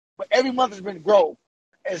others, but every month has been growth.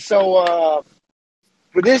 And so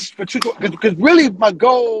because really my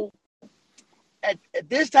goal at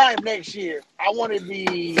this time next year, I want to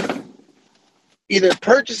be either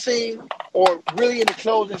purchasing or really in the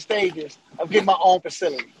closing stages of getting my own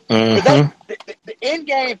facility. The end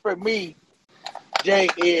game for me, Jay,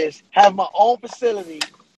 is have my own facility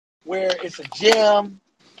where it's a gym,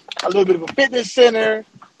 a little bit of a fitness center,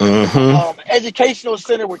 educational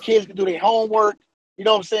center where kids can do their homework. You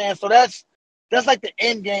know what I'm saying? So that's like the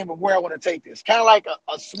end game of where I want to take this. Kind of like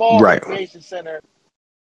a small recreation center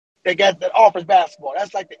that offers basketball.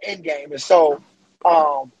 That's like the end game. And so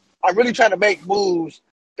I'm really trying to make moves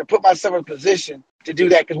to put myself in a position to do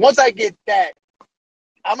that. Because once I get that,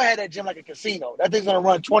 I'm going to have that gym like a casino. That thing's going to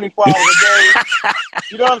run 24 hours a day.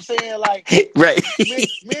 You know what I'm saying? Like,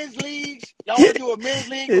 men's leagues. Y'all want to do a men's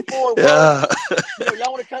league before work?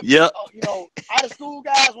 Y'all want to come, out of school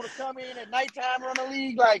guys want to come in at nighttime and run a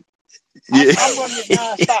league? Like, I'm running it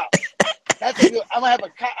nonstop. That's a good. I'm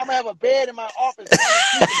gonna have a bed in my office.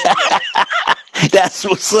 I'm sleeping That's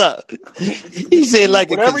what's up. He said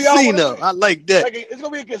like a casino. I like that. It's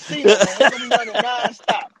gonna be a casino, man. It's gonna be running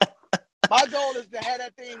nonstop. My goal is to have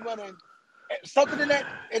that thing running something in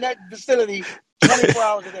that facility 24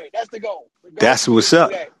 hours a day. That's the goal. That's what's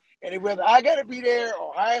up. And whether I got to be there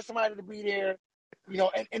or hire somebody to be there, you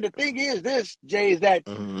know. And the thing is, Jay, is that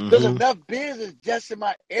there's enough business just in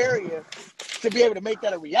my area to be able to make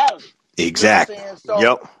that a reality. Exactly. You know what I'm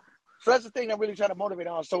saying? So that's the thing I'm really trying to motivate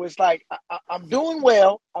on. So it's like I'm doing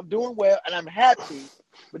well, and I'm happy.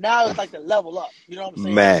 But now it's like the level up. You know what I'm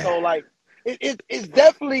saying? Man. So like it's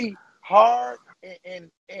definitely hard,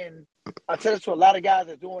 and I tell this to a lot of guys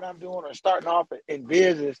that doing what I'm doing or starting off in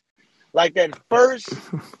business. Like that first,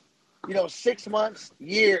 6 months,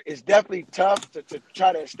 year is definitely tough to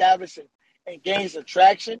try to establish and gain some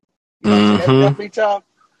traction. You know, that's definitely tough.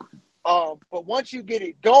 But once you get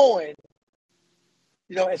it going,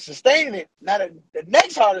 and sustaining it, now the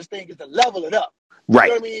next hardest thing is to level it up. Right.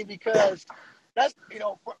 You know what I mean? Because that's,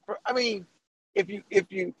 if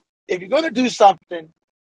you're going to do something,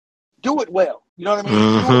 do it well. You know what I mean?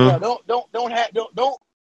 Do it well.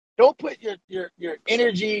 Don't put your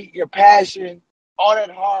energy, your passion, all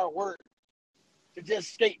that hard work to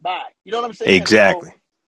just skate by. You know what I'm saying? Exactly.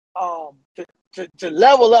 So, to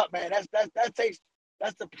level up, man, that's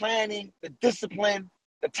the planning, the discipline,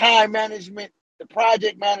 the time management, the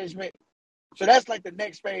project management. So that's like the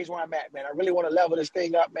next phase where I'm at, man. I really want to level this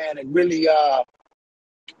thing up, man, and really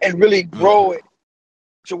grow it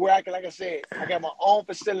to where I can, like I said, I got my own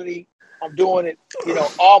facility. I'm doing it,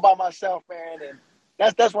 all by myself, man, and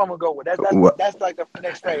that's what I'm gonna go with. That's like the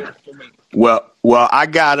next phase for me. Well, I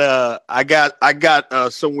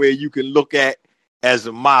got somewhere you can look at as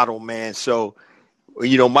a model, man. So,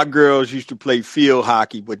 my girls used to play field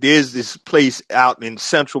hockey, but there's this place out in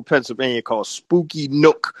central Pennsylvania called Spooky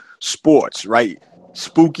Nook Sports, right?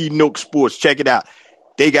 Spooky Nook Sports. Check it out.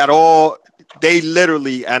 They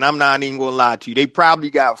literally, and I'm not even going to lie to you, they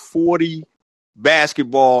probably got 40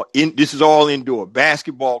 this is all indoor,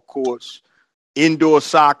 basketball courts, indoor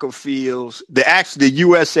soccer fields. The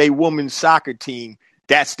USA women's soccer team,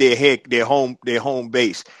 that's their home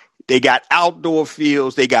base. They got outdoor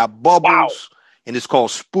fields, they got bubbles. Wow. And it's called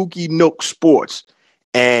Spooky Nook Sports.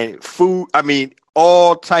 And food,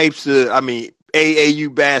 all types of,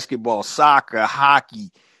 AAU basketball, soccer, hockey,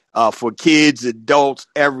 for kids, adults,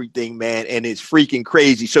 everything, man. And it's freaking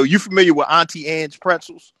crazy. So you familiar with Auntie Anne's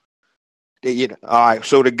Pretzels? All right.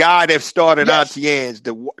 So the guy that started Auntie Anne's,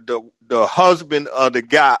 the husband of the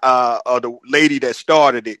guy, of the lady that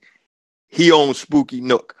started it, he owns Spooky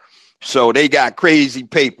Nook. So they got crazy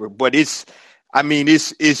paper, but it's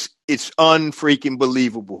unfreaking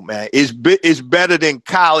believable, man. It's better than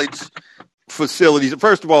college facilities.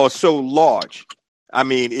 First of all, it's so large.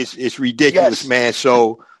 It's ridiculous, man.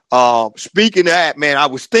 So speaking of that, man, I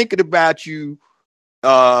was thinking about you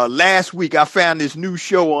last week. I found this new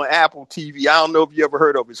show on Apple TV. I don't know if you ever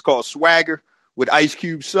heard of it. It's called Swagger with Ice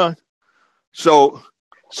Cube's son. So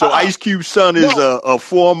Ice Cube's son is a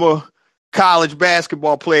former college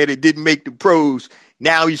basketball player that didn't make the pros.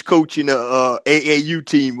 Now he's coaching a AAU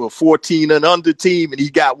team, a 14 and under team, and he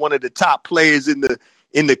got one of the top players in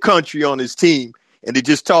the country on his team. And it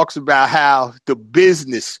just talks about how the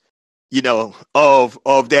business,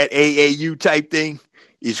 of that AAU type thing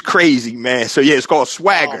is crazy, man. So yeah, it's called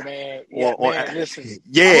Swagger. Oh, man. Yeah, man, listen.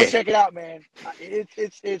 Yeah. I'm gonna check it out, man.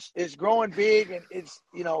 It's growing big, and it's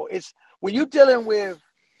when you're dealing with,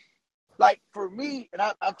 like, for me, and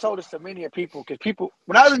I've told this to many people, because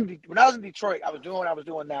when I was in Detroit, I was doing what I was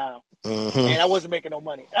doing now, and I wasn't making no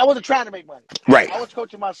money. I wasn't trying to make money. Right. I was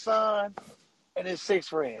coaching my son and his 6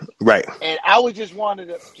 friends. Right. And I was just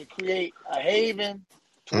wanted to create a haven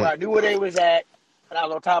to where I knew where they was at, and I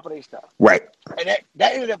was on top of their stuff. Right. And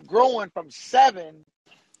that ended up growing from 7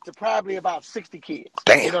 to probably about 60 kids.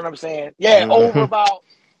 Damn. You know what I'm saying? Yeah, over about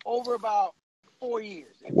 4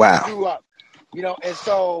 years. Wow. Grew up. And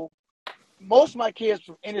so most of my kids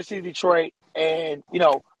from inner city Detroit, and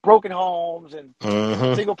broken homes and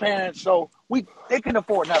single parents, so they couldn't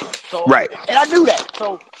afford nothing. So right, and I knew that.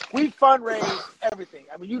 So we fundraised everything.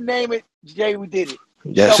 You name it, Jay, we did it.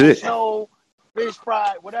 That's it. Snow, fish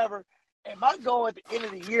fry, whatever. And my goal at the end of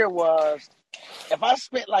the year was, if I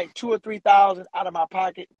spent like $2,000 or $3,000 out of my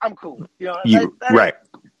pocket, I'm cool. Right.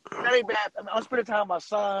 That ain't bad. I'm spending time with my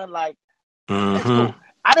son. Like, that's cool.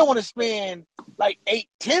 I don't want to spend like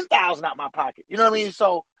 $8,000-$10,000 out of my pocket. You know what I mean?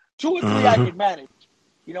 So 2 or 3 I can manage.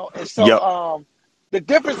 And so the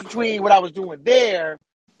difference between what I was doing there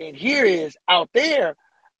and here is, out there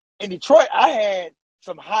in Detroit, I had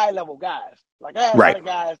some high level guys. Like I had a lot of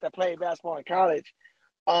guys that played basketball in college.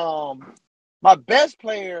 My best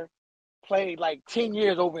player played like 10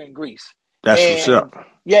 years over in Greece. That's what's up.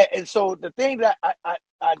 Yeah, and so the thing that I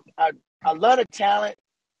love the talent,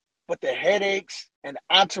 but the headaches and the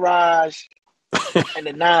entourage and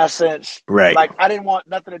the nonsense. Right. Like I didn't want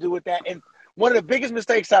nothing to do with that. And one of the biggest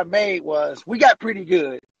mistakes I made was we got pretty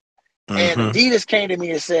good. And Adidas came to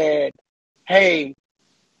me and said, hey,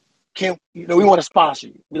 we want to sponsor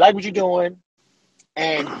you. We like what you're doing,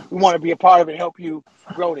 and we want to be a part of it and help you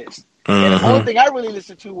grow this. And the only thing I really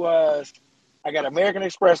listened to was, I got an American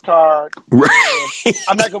Express card. Right.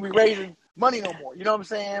 I'm not going to be raising money no more. You know what I'm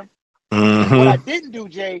saying? What I didn't do,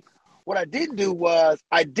 Jay, was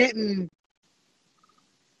I didn't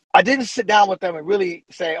sit down with them and really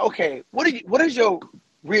say, okay, what is your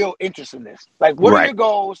real interest in this? Like, what are your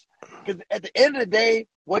goals? Because at the end of the day,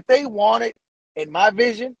 what they wanted in my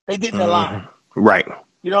vision, they didn't align. Right.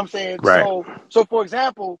 You know what I'm saying? Right. So for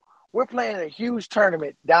example, we're playing a huge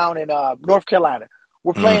tournament down in North Carolina.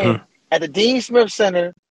 We're playing at the Dean Smith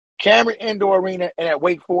Center, Cameron Indoor Arena, and at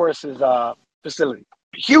Wake Forest's facility.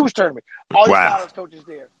 Huge tournament. All these college coaches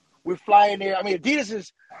there. We're flying there. I mean, Adidas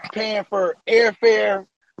is paying for airfare.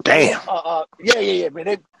 Damn. Yeah,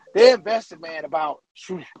 man. They invested, man, I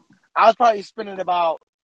was probably spending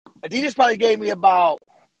Adidas probably gave me about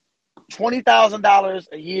 $20,000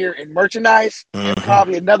 a year in merchandise and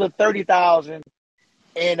probably another $30,000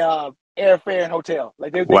 in airfare and hotel.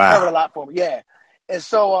 Like they covered a lot for me. Yeah. And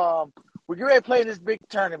so we're getting ready to play this big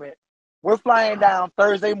tournament. We're flying down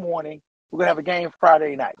Thursday morning. We're gonna have a game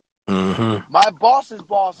Friday night. My boss's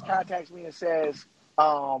boss contacts me and says,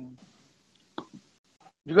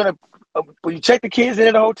 you're gonna when you check the kids in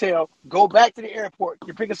at the hotel, go back to the airport.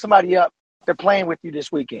 You're picking somebody up. They're playing with you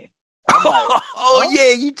this weekend. I'm like,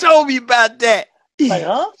 yeah, you told me about that. Like,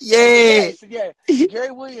 huh? Yeah. Yeah.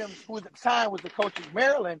 Gary Williams, who at the time was the coach of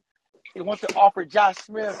Maryland, he wants to offer Josh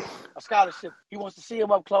Smith a scholarship. He wants to see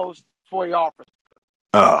him up close before he offers.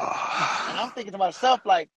 And I'm thinking to myself,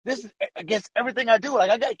 like, this is against everything I do.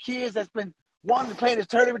 Like, I got kids that's been wanting to play in this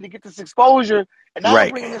tournament to get this exposure, and now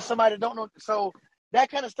I'm bringing in somebody that don't know. So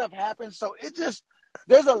that kind of stuff happens. So it just,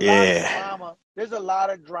 there's a lot of drama. There's a lot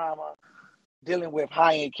of drama dealing with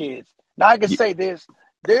high-end kids. Now I can say this: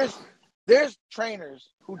 there's trainers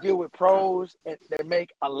who deal with pros and they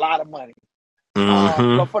make a lot of money.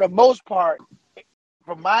 But for the most part,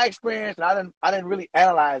 from my experience, and I didn't really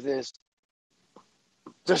analyze this.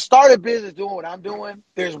 To start a business doing what I'm doing,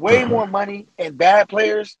 there's way more money in bad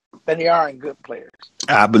players than there are in good players.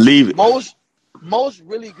 I believe it. Most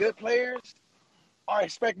really good players are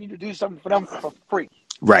expecting you to do something for them for free.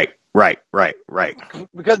 Right.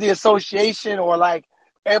 Because the association or like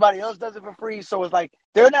everybody else does it for free, so it's like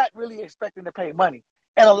they're not really expecting to pay money.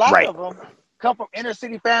 And a lot of them come from inner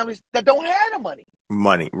city families that don't have the money. In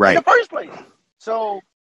the first place. So,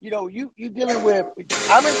 you dealing with,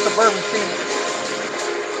 I'm in suburban Phoenix.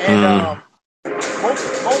 And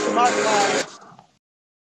most of my clients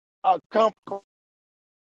come from.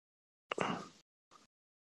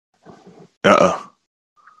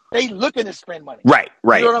 They looking to spend money. Right.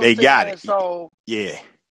 You know they got it. So yeah,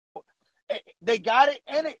 they got it,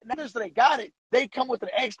 and not just they got it. They come with an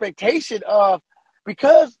expectation of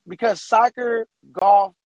because soccer,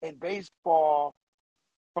 golf, and baseball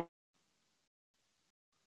from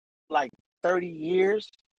like 30 years.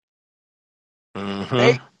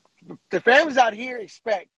 The families out here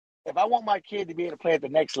expect, if I want my kid to be able to play at the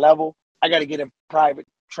next level, I got to get him private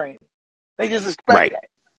training. They just expect that.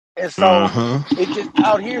 And so it's just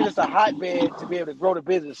out here, it's a hotbed to be able to grow the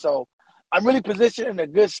business. So I'm really positioned in a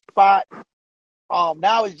good spot.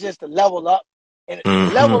 Now it's just to level up. And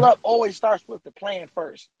level up always starts with the plan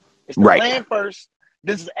first. It's the plan first.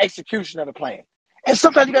 This is the execution of the plan. And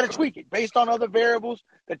sometimes you got to tweak it based on other variables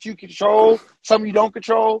that you control, some you don't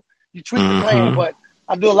control. You tweak the plan, but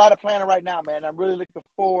I'm doing a lot of planning right now, man. I'm really looking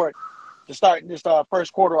forward to starting this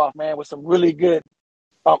first quarter off, man, with some really good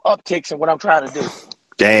upticks in what I'm trying to do.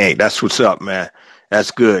 Dang, that's what's up, man.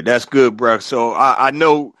 That's good, bro. So I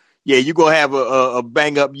know, you're going to have a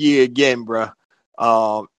bang-up year again, bro.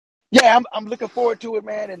 Yeah, I'm looking forward to it,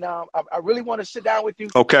 man. And I really want to sit down with you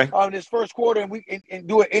on this first quarter and we and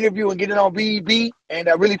do an interview and get it on BEB and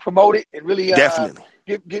really promote it and really definitely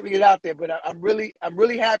get it out there. But I'm really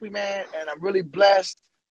happy, man, and I'm really blessed.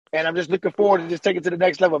 And I'm just looking forward to just take it to the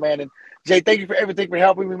next level, man. And Jay, thank you for everything, for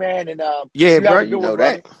helping me, man. And bro, you know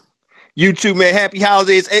that. You too, man. Happy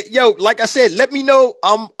holidays. Hey, like I said, let me know.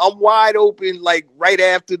 I'm wide open, like right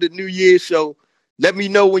after the New Year. So let me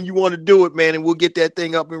know when you want to do it, man, and we'll get that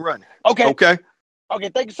thing up and running. Okay.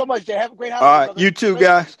 Thank you so much, Jay. Have a great holiday. All right, brother. You too,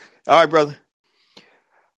 guys. All right, brother.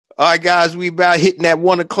 All right, guys, we about hitting that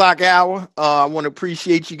 1 o'clock hour. I want to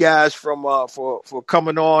appreciate you guys for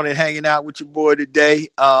coming on and hanging out with your boy today.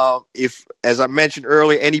 If, as I mentioned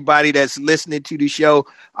earlier, anybody that's listening to the show,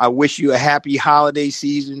 I wish you a happy holiday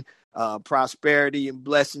season, prosperity and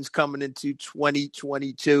blessings coming into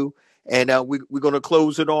 2022. And we're going to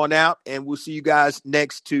close it on out, and we'll see you guys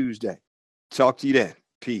next Tuesday. Talk to you then.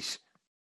 Peace.